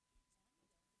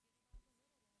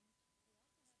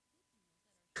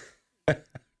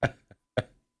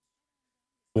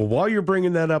 Well, while you're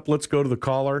bringing that up, let's go to the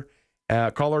caller.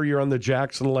 Caller, you're on the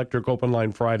Jackson Electric Open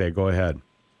Line Friday. Go ahead.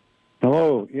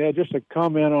 Hello. Yeah, just a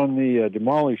comment on the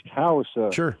demolished house.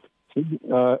 Sure.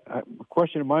 A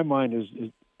question in my mind is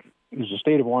the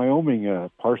state of Wyoming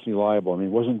partially liable? I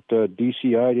mean, wasn't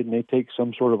DCI, didn't they take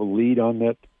some sort of a lead on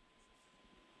that?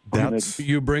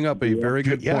 You bring up a very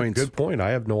good point. Good point. I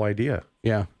have no idea.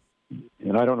 Yeah.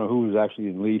 And I don't know who was actually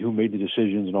in lead, who made the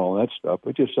decisions and all that stuff,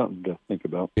 but just something to think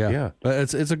about. Yeah.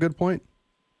 It's a good point.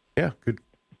 Yeah,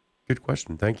 good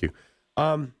question. Thank you.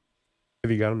 Have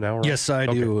you got them now? Or? Yes, I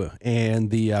do. And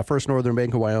the First Northern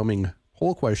Bank of Wyoming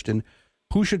poll question,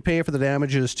 who should pay for the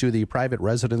damages to the private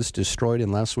residence destroyed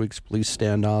in last week's police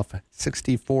standoff?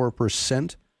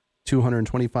 64%,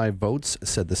 225 votes,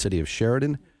 said the city of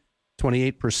Sheridan.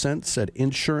 28% said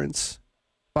insurance.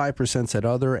 5% said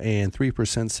other, and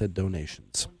 3% said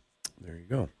donations. There you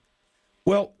go.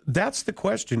 Well, that's the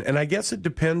question, and I guess it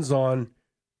depends on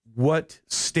what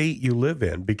state you live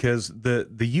in, because the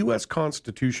U.S.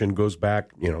 Constitution goes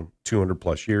back, 200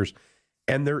 plus years,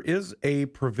 and there is a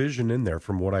provision in there,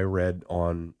 from what I read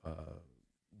on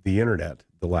the internet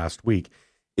the last week,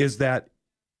 is that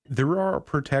there are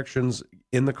protections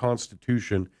in the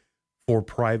Constitution for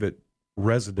private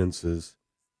residences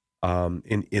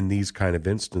in these kind of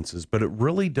instances, but it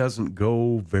really doesn't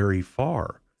go very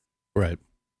far. Right.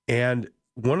 And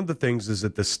one of the things is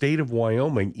that the state of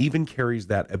Wyoming even carries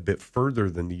that a bit further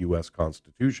than the U.S.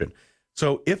 Constitution.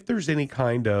 So if there's any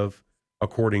kind of,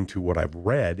 according to what I've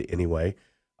read anyway,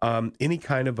 any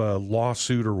kind of a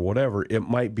lawsuit or whatever, it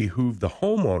might behoove the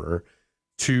homeowner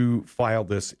to file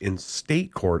this in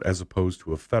state court as opposed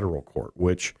to a federal court,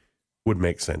 which would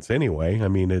make sense anyway. I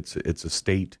mean, it's a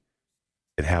state.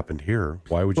 It happened here.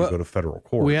 Why would you go to federal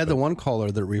court? We had the one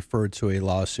caller that referred to a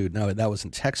lawsuit. Now, that was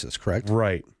in Texas, correct?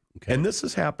 Right. Okay. And this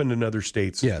has happened in other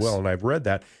states Yes. as well, and I've read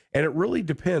that. And it really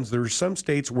depends. There are some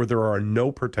states where there are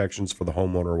no protections for the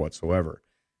homeowner whatsoever.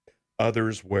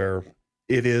 Others where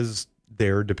it is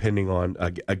there depending on,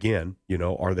 again,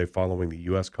 are they following the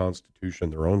U.S. Constitution,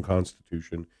 their own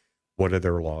Constitution? What do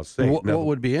their laws say? What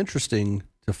would be interesting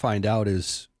to find out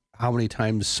is how many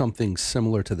times something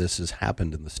similar to this has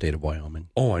happened in the state of Wyoming.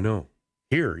 Oh, I know.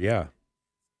 Here, yeah.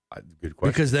 Good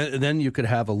question. Because then you could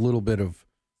have a little bit of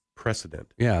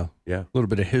precedent. Yeah. Yeah. A little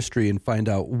bit of history and find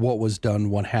out what was done,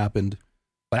 what happened.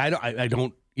 But I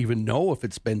don't even know if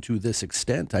it's been to this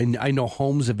extent. I know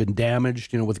homes have been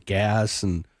damaged, with gas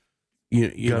and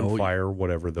gunfire,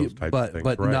 whatever those types of things.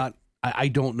 But right. not. I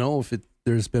don't know if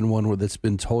there's been one where that's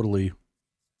been totally.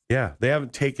 Yeah, they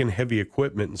haven't taken heavy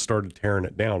equipment and started tearing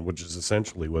it down, which is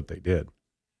essentially what they did.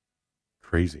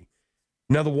 Crazy.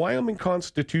 Now, the Wyoming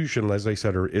Constitution, as I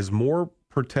said, is more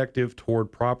protective toward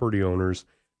property owners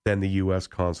than the U.S.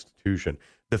 Constitution.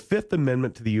 The Fifth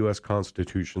Amendment to the U.S.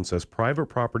 Constitution says private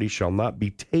property shall not be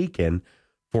taken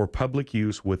for public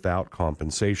use without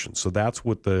compensation. So that's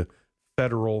what the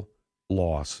federal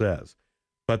law says.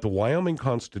 But the Wyoming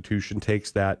Constitution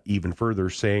takes that even further,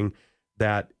 saying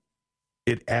that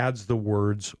it adds the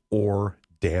words "or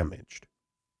damaged."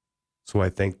 So I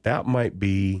think that might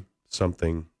be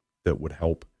something that would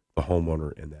help the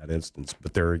homeowner in that instance.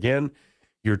 But there again,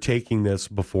 you're taking this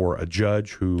before a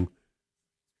judge who,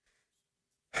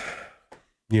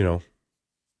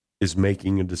 is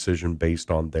making a decision based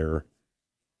on their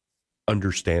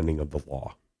understanding of the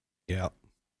law. Yeah.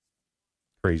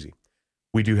 Crazy.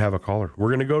 We do have a caller. We're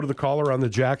going to go to the caller on the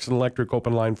Jackson Electric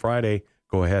Open Line Friday.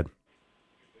 Go ahead.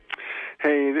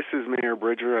 Hey, this is Mayor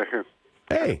Bridger.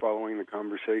 Hey. Following the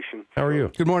conversation. How are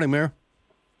you? Good morning, Mayor.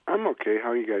 I'm okay. How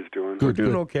are you guys doing? We're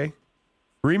doing okay.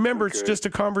 Remember, it's just a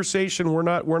conversation. We're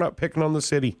not picking on the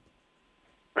city.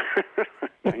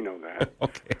 I know that.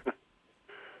 Okay.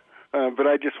 But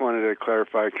I just wanted to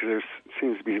clarify because there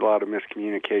seems to be a lot of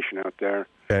miscommunication out there.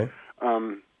 Okay.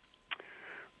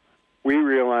 We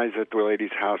realize that the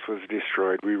lady's house was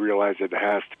destroyed. We realize it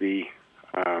has to be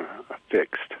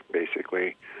fixed,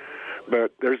 basically.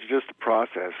 But there's just a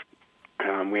process.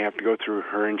 We have to go through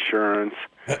her insurance,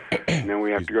 and then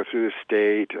we have to go through the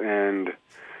state, and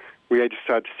we just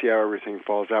have to see how everything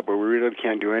falls out. But we really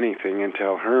can't do anything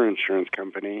until her insurance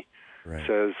company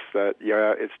says that,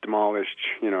 yeah, it's demolished,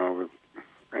 and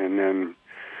then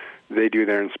they do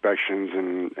their inspections,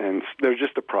 and there's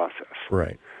just a process.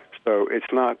 Right. So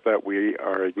it's not that we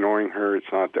are ignoring her.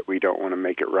 It's not that we don't want to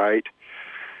make it right.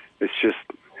 It's just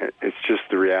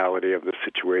the reality of the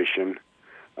situation.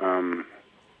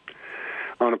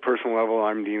 On a personal level,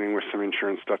 I'm dealing with some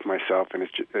insurance stuff myself, and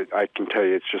I can tell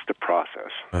you it's just a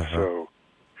process. Uh-huh. So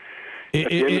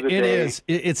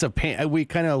it's a pain. We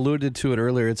kind of alluded to it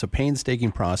earlier. It's a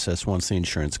painstaking process once the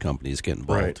insurance companies get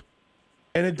involved. Right.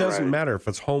 And it doesn't matter if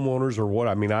it's homeowners or what.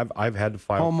 I mean, I've had to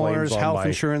file homeowners, claims on health my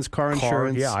insurance, car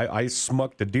insurance. Yeah, I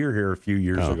smucked a deer here a few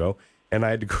years ago, and I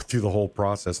had to go through the whole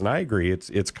process. And I agree,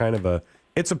 it's kind of a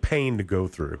pain to go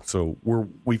through. So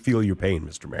we feel your pain,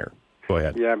 Mr. Mayor. Go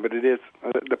ahead. Yeah, but it is.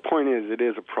 The point is, it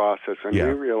is a process, and we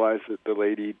realize that the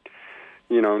lady,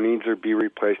 needs to be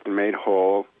replaced and made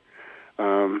whole.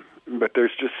 but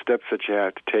there's just steps that you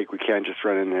have to take. We can't just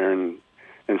run in there and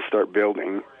start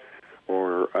building,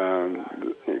 or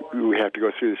we have to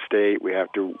go through the state. We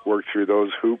have to work through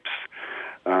those hoops.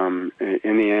 In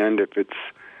the end, if it's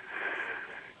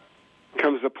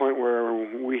comes to the point where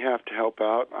we have to help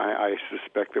out, I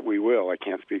suspect that we will. I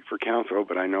can't speak for council,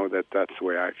 but I know that that's the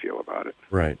way I feel about it.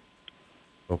 Right.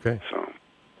 Okay. So,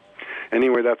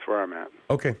 anyway, that's where I'm at.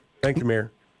 Okay. Thank you,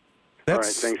 Mayor. All right.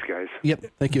 Thanks, guys. Yep.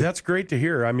 Thank you. That's great to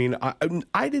hear. I mean,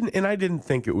 I didn't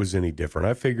think it was any different.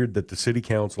 I figured that the city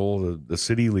council, the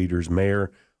city leaders,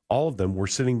 mayor, all of them were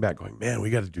sitting back going, man, we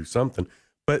got to do something.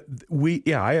 But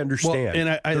I understand.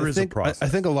 Well, and there is a process. I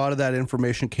think a lot of that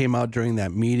information came out during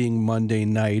that meeting Monday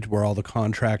night where all the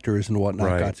contractors and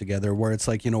whatnot got together, where it's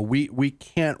like, we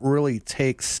can't really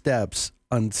take steps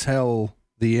until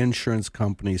the insurance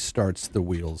company starts the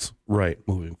wheels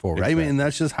moving forward. Exactly. I mean,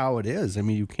 that's just how it is. I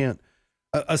mean, you can't.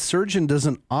 A surgeon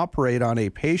doesn't operate on a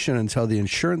patient until the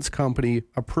insurance company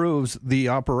approves the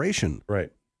operation.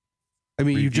 Right. I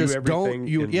mean, Review you just everything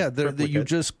don't. You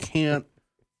just can't.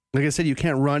 Like I said, you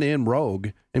can't run in rogue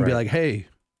and be like, "Hey,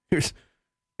 here's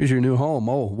your new home."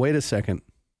 Oh, wait a second.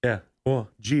 Yeah. Well,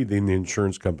 then the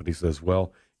insurance company says,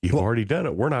 "Well, you've already done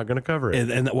it. We're not going to cover it."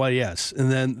 And yes,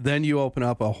 and then you open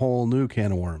up a whole new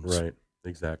can of worms. Right.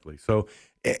 Exactly. So,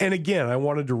 and again, I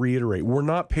wanted to reiterate: we're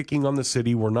not picking on the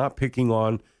city. We're not picking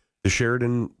on the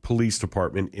Sheridan Police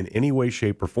Department in any way,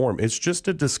 shape, or form. It's just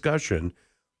a discussion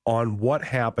on what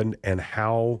happened and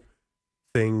how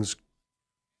things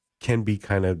can be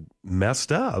kind of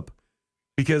messed up,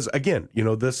 because again,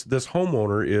 this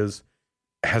homeowner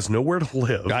has nowhere to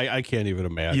live. I can't even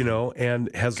imagine.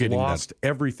 And has lost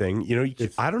everything.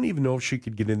 I don't even know if she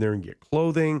could get in there and get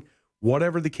clothing,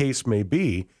 whatever the case may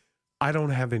be. I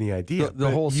don't have any idea. The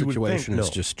whole situation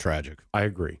is just tragic. I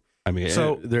agree. I mean,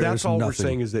 so that's all we're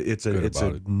saying is that it's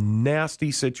a nasty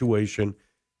situation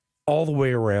all the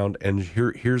way around, and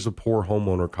here's a poor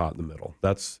homeowner caught in the middle.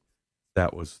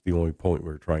 That was the only point we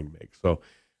were trying to make. So,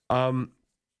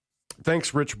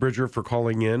 thanks, Rich Bridger, for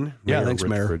calling in. Yeah, thanks, Rich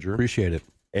Mayor. Bridger. Appreciate it.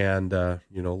 And,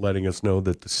 letting us know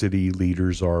that the city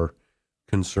leaders are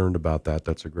concerned about that.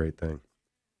 That's a great thing.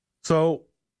 So,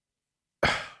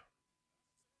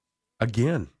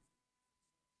 again,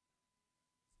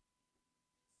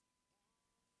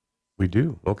 we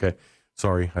do. Okay.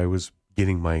 Sorry, I was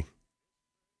getting my...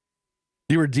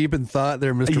 You were deep in thought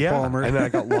there, Mr. Palmer. And I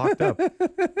got locked up.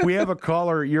 We have a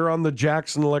caller. You're on the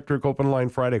Jackson Electric Open Line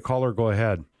Friday. Caller, go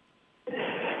ahead.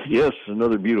 Yes,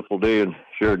 another beautiful day in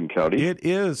Sheridan County. It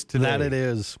is today. That it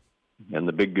is. And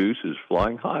the big goose is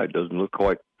flying high. It doesn't look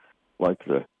quite like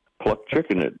the plucked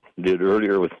chicken it did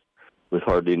earlier with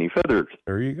hardly any feathers.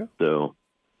 There you go. So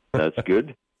that's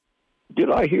good. Did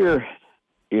I hear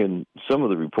in some of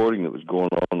the reporting that was going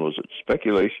on, was it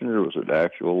speculation or was it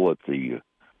actual that the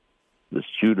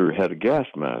shooter had a gas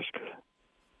mask?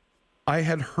 I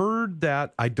had heard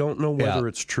that. I don't know whether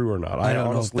it's true or not. I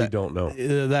honestly don't know.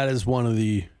 That is one of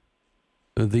the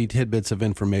tidbits of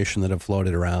information that have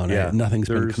floated around. Yeah. Nothing's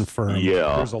been confirmed.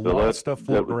 Yeah. There's a lot of stuff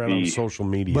floating around on social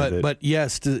media. But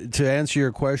yes, to answer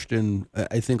your question,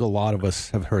 I think a lot of us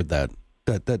have heard that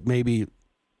maybe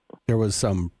there was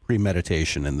some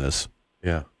premeditation in this.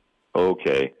 Yeah.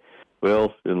 Okay.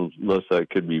 Well, unless that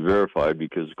could be verified,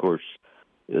 because, of course,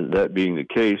 that being the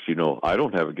case, I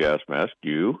don't have a gas mask. Do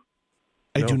you?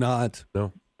 I do not.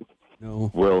 No.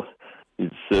 Well,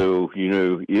 so,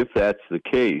 if that's the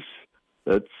case,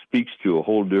 that speaks to a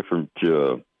whole different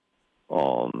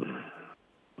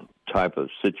type of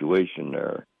situation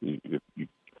there. You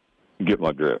get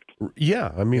my drift.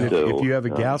 Yeah. I mean, if you have a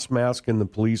gas mask and the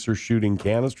police are shooting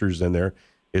canisters in there,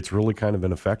 it's really kind of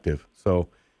ineffective. So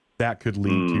that could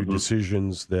lead to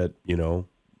decisions that,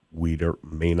 we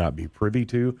may not be privy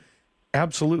to.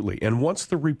 Absolutely. And once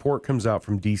the report comes out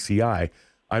from DCI,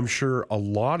 I'm sure a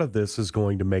lot of this is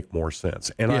going to make more sense.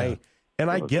 And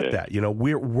I get that.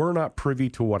 We're not privy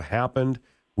to what happened.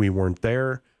 We weren't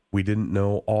there. We didn't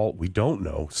know we don't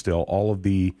know still all of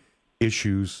the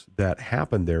issues that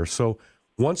happened there. So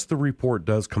once the report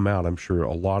does come out, I'm sure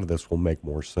a lot of this will make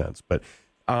more sense. But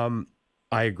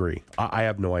I agree. I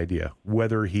have no idea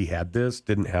whether he had this,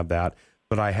 didn't have that.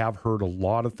 But I have heard a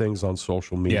lot of things on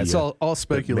social media. Yeah, it's all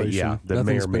speculation. That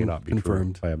may or may not be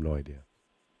confirmed. True. I have no idea.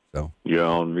 So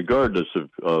and regardless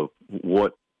of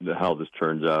how this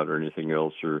turns out or anything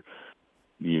else, or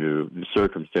the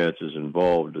circumstances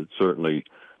involved, it certainly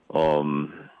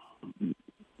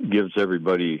gives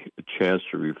everybody a chance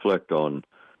to reflect on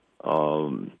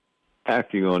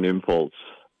acting on impulse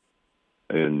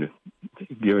and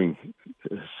giving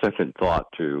second thought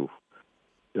to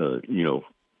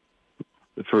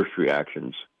the first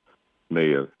reactions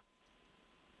may have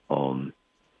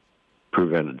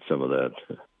prevented some of that.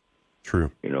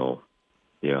 True.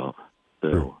 Yeah.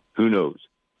 So who knows?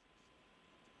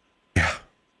 Yeah.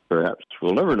 Perhaps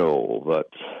we'll never know, but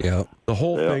the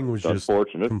whole thing was just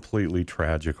unfortunate. Completely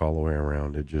tragic all the way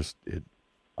around.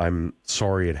 I'm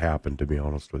sorry it happened, to be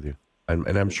honest with you.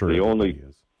 And I'm sure the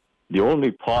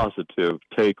only positive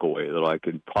takeaway that I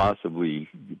could possibly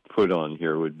put on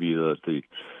here would be that the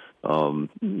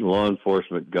law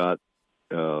enforcement got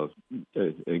a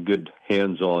good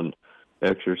hands-on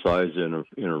exercise in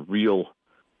a real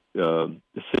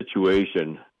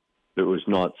situation that was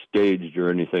not staged or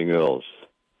anything else.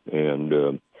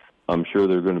 And I'm sure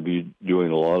they're going to be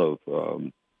doing a lot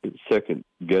of second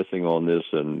guessing on this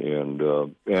and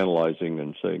analyzing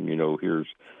and saying,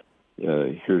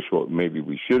 here's what maybe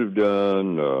we should have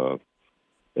done.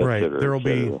 Right.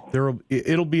 Cetera,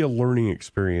 it'll be a learning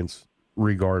experience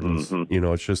regardless.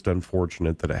 It's just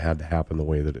unfortunate that it had to happen the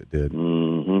way that it did.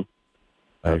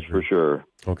 That's for sure.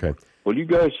 Okay. Well, you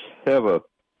guys have a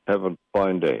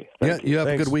fine day. You have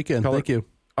a good weekend. Thank you.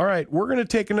 All right, we're going to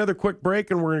take another quick break,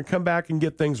 and we're going to come back and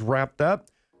get things wrapped up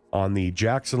on the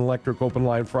Jackson Electric Open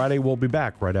Line Friday. We'll be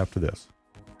back right after this.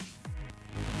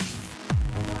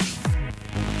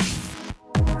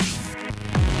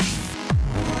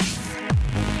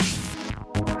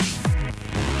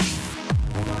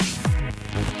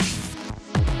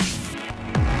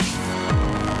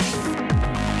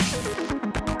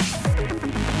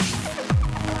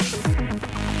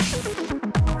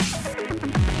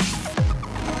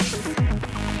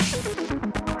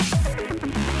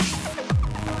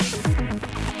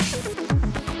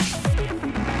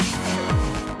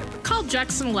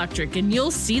 Jackson Electric and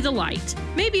you'll see the light.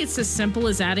 Maybe it's as simple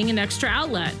as adding an extra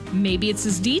outlet. Maybe it's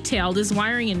as detailed as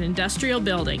wiring an industrial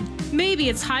building. Maybe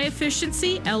it's high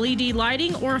efficiency LED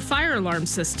lighting or a fire alarm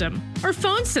system, or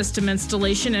phone system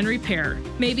installation and repair.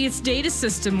 Maybe it's data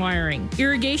system wiring,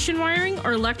 irrigation wiring,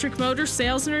 or electric motor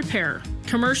sales and repair.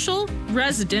 Commercial,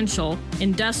 residential,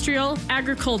 industrial,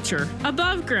 agriculture,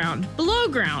 above ground, below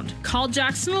ground. Call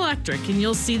Jackson Electric and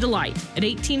you'll see the light at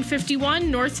 1851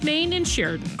 North Main in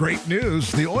Sheridan. Great news.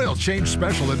 The oil change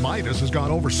special at Midas has gone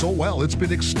over so well, it's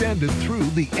been extended through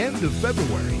the end of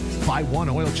February. Buy one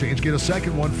oil change, get a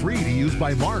second one free to use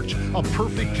by March. A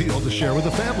perfect deal to share with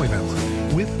a family member.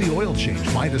 With the oil change,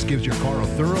 Midas gives your car a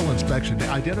thorough inspection to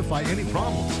identify any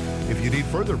problems. If you need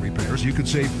further repairs, you could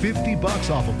save $50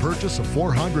 off a purchase of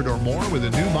 $400 or more with a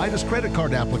new Midas credit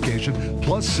card application,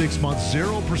 plus 6 months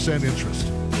 0%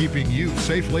 interest, keeping you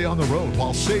safely on the road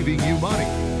while saving you money.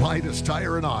 Midas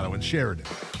Tire and Auto in Sheridan.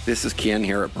 This is Ken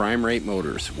here at Prime Rate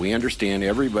Motors. We understand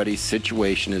everybody's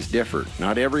situation is different.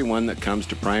 Not everyone that comes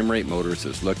to Prime Rate Motors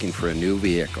is looking for a new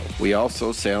vehicle. We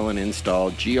also sell and install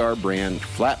GR brand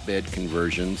flatbed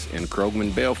conversions and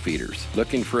Krogman bale feeders.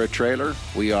 Looking for a trailer?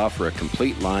 We offer a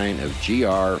complete line of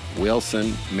GR,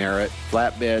 Wilson, Merritt,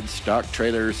 flatbeds, stock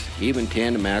trailers, even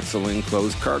tandem axle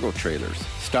enclosed cargo trailers.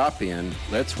 Stop in,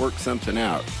 let's work something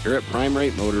out. Here at Prime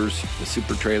Rate Motors, the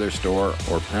Super Trailer Store,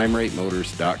 or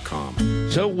PrimeRateMotors.com.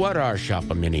 So what are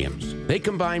Shop-A-Miniums? They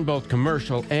combine both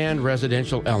commercial and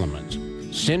residential elements.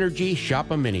 Synergy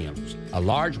Shop-A-Miniums, a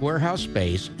large warehouse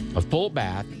space, a full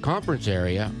bath, conference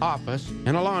area, office,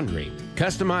 and a laundry,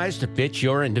 customized to fit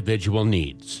your individual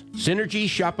needs. Synergy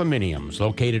Shop-A-Miniums,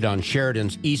 located on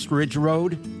Sheridan's East Ridge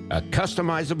Road, a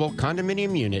customizable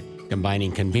condominium unit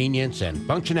combining convenience and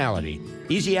functionality,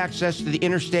 easy access to the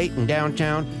interstate and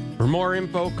downtown. For more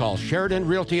info, call Sheridan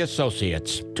Realty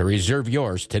Associates to reserve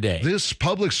yours today. This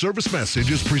public service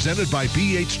message is presented by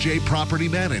BHJ Property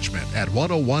Management at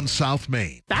 101 South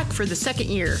Main. Back for the second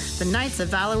year, the Knights of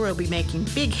Valor will be making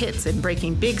big hits and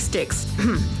breaking big sticks.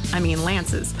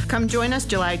 lances. Come join us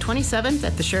July 27th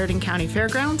at the Sheridan County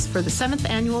Fairgrounds for the 7th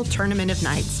Annual Tournament of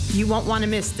Knights. You won't want to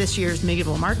miss this year's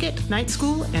medieval market, night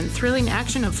school, and thrilling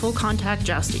action of full contact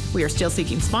jousting. We are still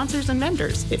seeking sponsors and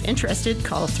vendors. If interested,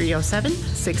 call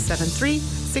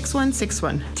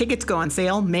 307-673-6161. Tickets go on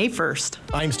sale May 1st.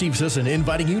 I'm Steve Sisson,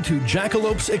 inviting you to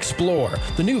Jackalopes Explore,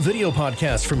 the new video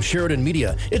podcast from Sheridan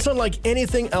Media. It's unlike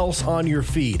anything else on your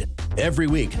feed. Every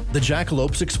week, the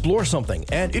Jackalopes explore something,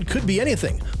 and it could be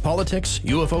anything. Politics,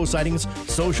 UFO sightings,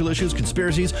 social issues,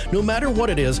 conspiracies, no matter what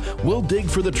it is, we'll dig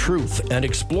for the truth and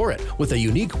explore it with a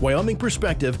unique Wyoming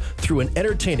perspective through an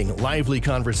entertaining, lively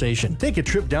conversation. Take a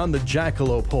trip down the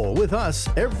Jackalope hole with us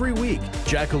every week.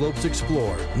 Jackalopes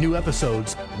Explore. New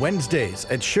episodes Wednesdays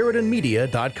at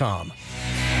SheridanMedia.com.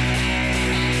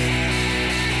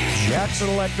 Jackson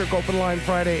Electric Open Line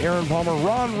Friday. Aaron Palmer,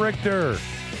 Ron Richter,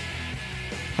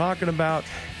 talking about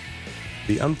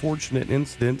the unfortunate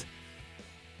incident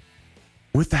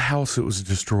with the house that was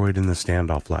destroyed in the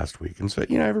standoff last week. And so,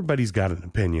 everybody's got an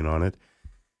opinion on it.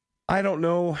 I don't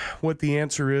know what the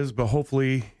answer is, but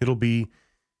hopefully it'll be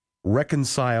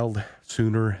reconciled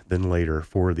sooner than later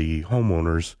for the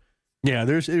homeowners. Yeah,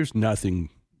 there's nothing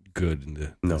good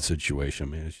in the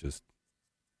situation, man. It's just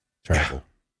terrible.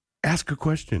 Ask a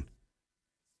question.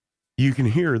 You can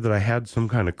hear that I had some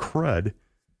kind of crud.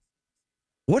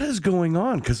 What is going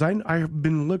on? Because I've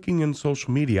been looking in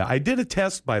social media. I did a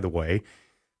test, by the way,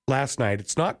 last night.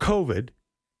 It's not COVID.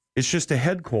 It's just a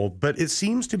head cold, but it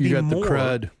seems to be the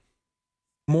crud.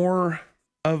 More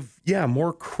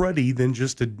cruddy than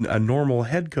just a normal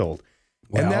head cold.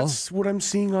 Well, and that's what I'm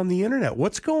seeing on the internet.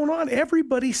 What's going on?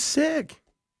 Everybody's sick.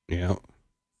 Yeah.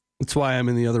 That's why I'm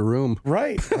in the other room.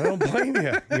 Right. I don't blame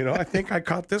you. I think I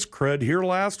caught this crud here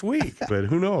last week, but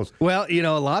who knows? Well, a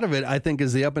lot of it, I think,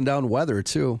 is the up and down weather,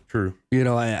 too. True.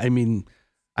 I mean,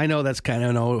 I know that's kind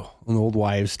of an old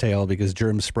wives' tale because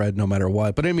germs spread no matter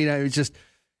what. But, I mean, it's just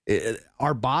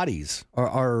our bodies,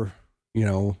 our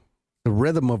the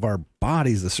rhythm of our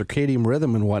bodies, the circadian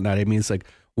rhythm and whatnot. I mean, it's like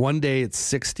one day it's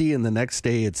 60 and the next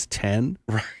day it's 10.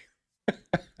 Right.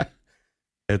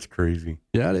 It's crazy.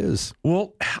 Yeah, it is.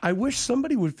 Well, I wish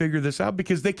somebody would figure this out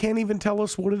because they can't even tell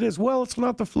us what it is. Well, it's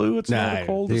not the flu. It's not a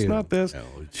cold. It's not this.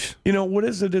 What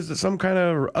is it? Is it some kind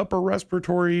of upper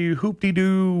respiratory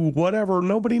hoop-de-doo, whatever?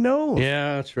 Nobody knows.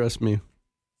 Yeah, trust me.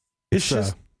 It's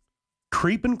just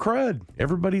creeping crud.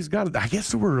 Everybody's got it. I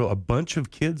guess there were a bunch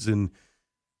of kids in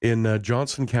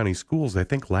Johnson County schools. I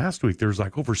think last week there was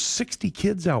like over 60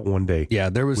 kids out one day. Yeah,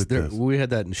 we had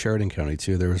that in Sheridan County,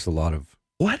 too. There was a lot of...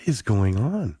 What is going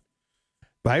on?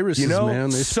 Viruses, man,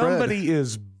 they somebody spread.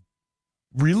 Is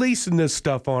releasing this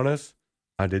stuff on us.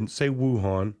 I didn't say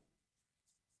Wuhan.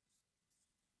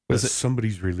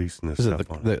 Somebody's releasing this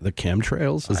stuff on us. The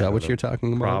chemtrails? Is that what you're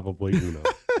talking about? Probably, who knows?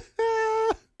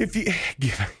 If you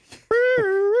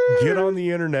get on the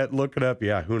internet, look it up.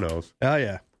 Yeah, who knows? Oh,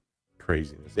 yeah.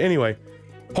 Craziness. Anyway,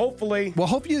 hopefully... Well,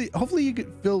 hopefully you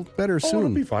feel better soon.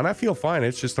 It'll be fine. I feel fine.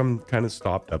 It's just I'm kind of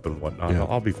stopped up and whatnot. Yeah.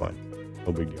 I'll be fine.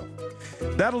 No big deal.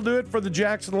 That'll do it for the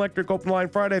Jackson Electric Open Line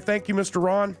Friday. Thank you, Mr.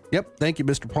 Ron. Yep. Thank you,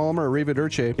 Mr. Palmer.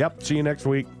 Arrivederci. Yep. See you next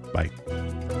week. Bye.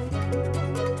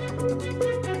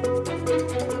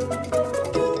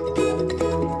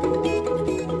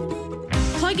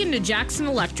 Plug into Jackson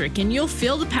Electric and you'll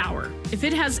feel the power. If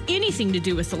it has anything to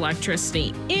do with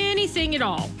electricity, anything at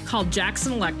all, call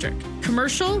Jackson Electric.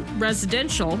 Commercial,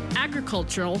 residential,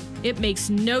 agricultural, it makes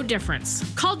no difference.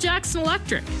 Call Jackson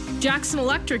Electric. Jackson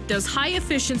Electric does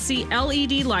high-efficiency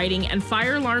LED lighting and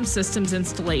fire alarm systems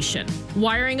installation.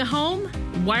 Wiring a home,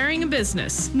 wiring a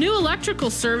business, new electrical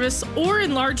service, or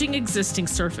enlarging existing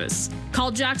surface.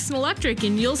 Call Jackson Electric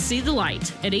and you'll see the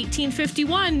light at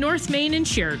 1851 North Main in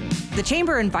Sheridan. The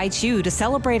Chamber invites you to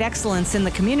celebrate excellence in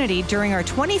the community during our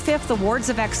 25th Awards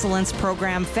of Excellence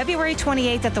program, February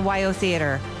 28th at the WYO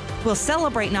Theater. We'll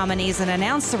celebrate nominees and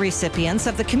announce the recipients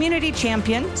of the Community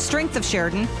Champion, Strength of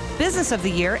Sheridan, Business of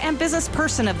the Year, and Business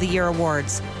Person of the Year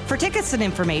awards. For tickets and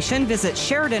information, visit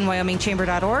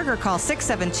SheridanWyomingChamber.org or call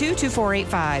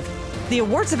 672-2485. The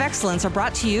Awards of Excellence are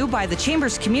brought to you by the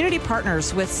Chamber's community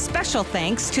partners with special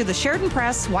thanks to the Sheridan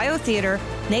Press, WYO Theater,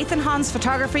 Nathan Hans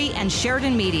Photography, and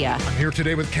Sheridan Media. I'm here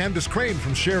today with Candace Crane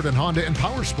from Sheridan Honda and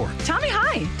Powersport. Tommy,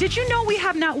 hi. Did you know we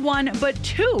have not one, but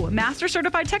two Master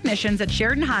Certified Technicians at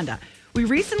Sheridan Honda? We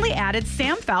recently added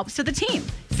Sam Phelps to the team.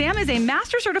 Sam is a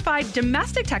Master Certified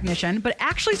Domestic Technician, but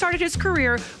actually started his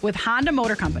career with Honda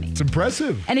Motor Company. It's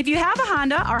impressive. And if you have a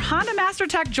Honda, our Honda Master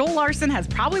Tech, Joel Larson, has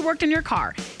probably worked in your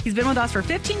car. He's been with us for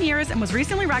 15 years and was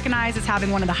recently recognized as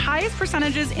having one of the highest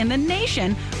percentages in the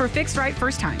nation for fixed right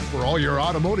first time. For all your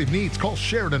automotive needs, call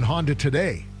Sheridan Honda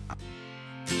today.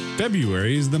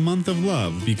 February is the month of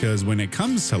love because when it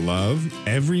comes to love,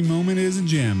 every moment is a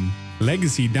gem.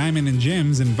 Legacy Diamond &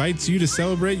 Gems invites you to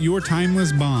celebrate your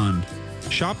timeless bond.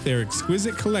 Shop their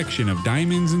exquisite collection of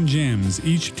diamonds and gems,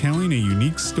 each telling a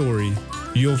unique story.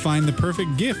 You'll find the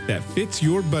perfect gift that fits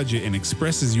your budget and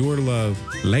expresses your love.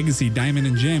 Legacy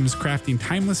Diamond & Gems, crafting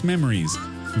timeless memories.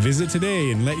 Visit today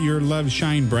and let your love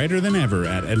shine brighter than ever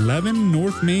at 11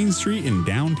 North Main Street in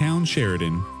downtown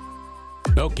Sheridan.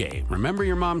 Okay, remember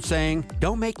your mom saying,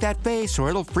 don't make that face or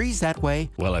it'll freeze that way?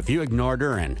 Well, if you ignored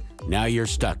her and now you're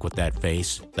stuck with that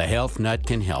face, the Health Nut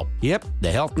can help. Yep,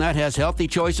 the Health Nut has healthy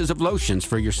choices of lotions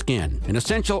for your skin, and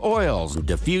essential oils and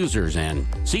diffusers and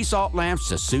sea salt lamps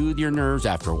to soothe your nerves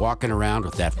after walking around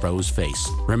with that froze face.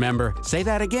 Remember, say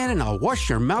that again and I'll wash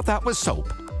your mouth out with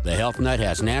soap. The Health Nut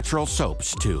has natural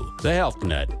soaps, too. The Health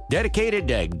Nut, dedicated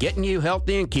to getting you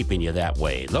healthy and keeping you that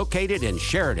way. Located in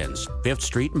Sheridan's 5th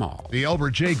Street Mall. The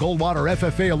Albert J. Goldwater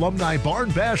FFA Alumni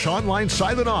Barn Bash online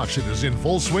silent auction is in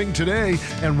full swing today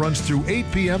and runs through 8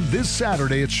 p.m. this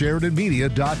Saturday at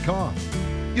SheridanMedia.com.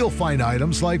 You'll find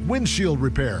items like windshield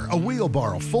repair, a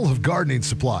wheelbarrow full of gardening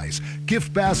supplies,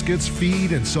 gift baskets,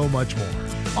 feed, and so much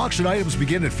more. Auction items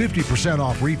begin at 50%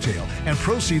 off retail, and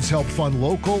proceeds help fund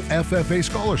local FFA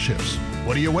scholarships.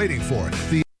 What are you waiting for?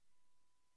 The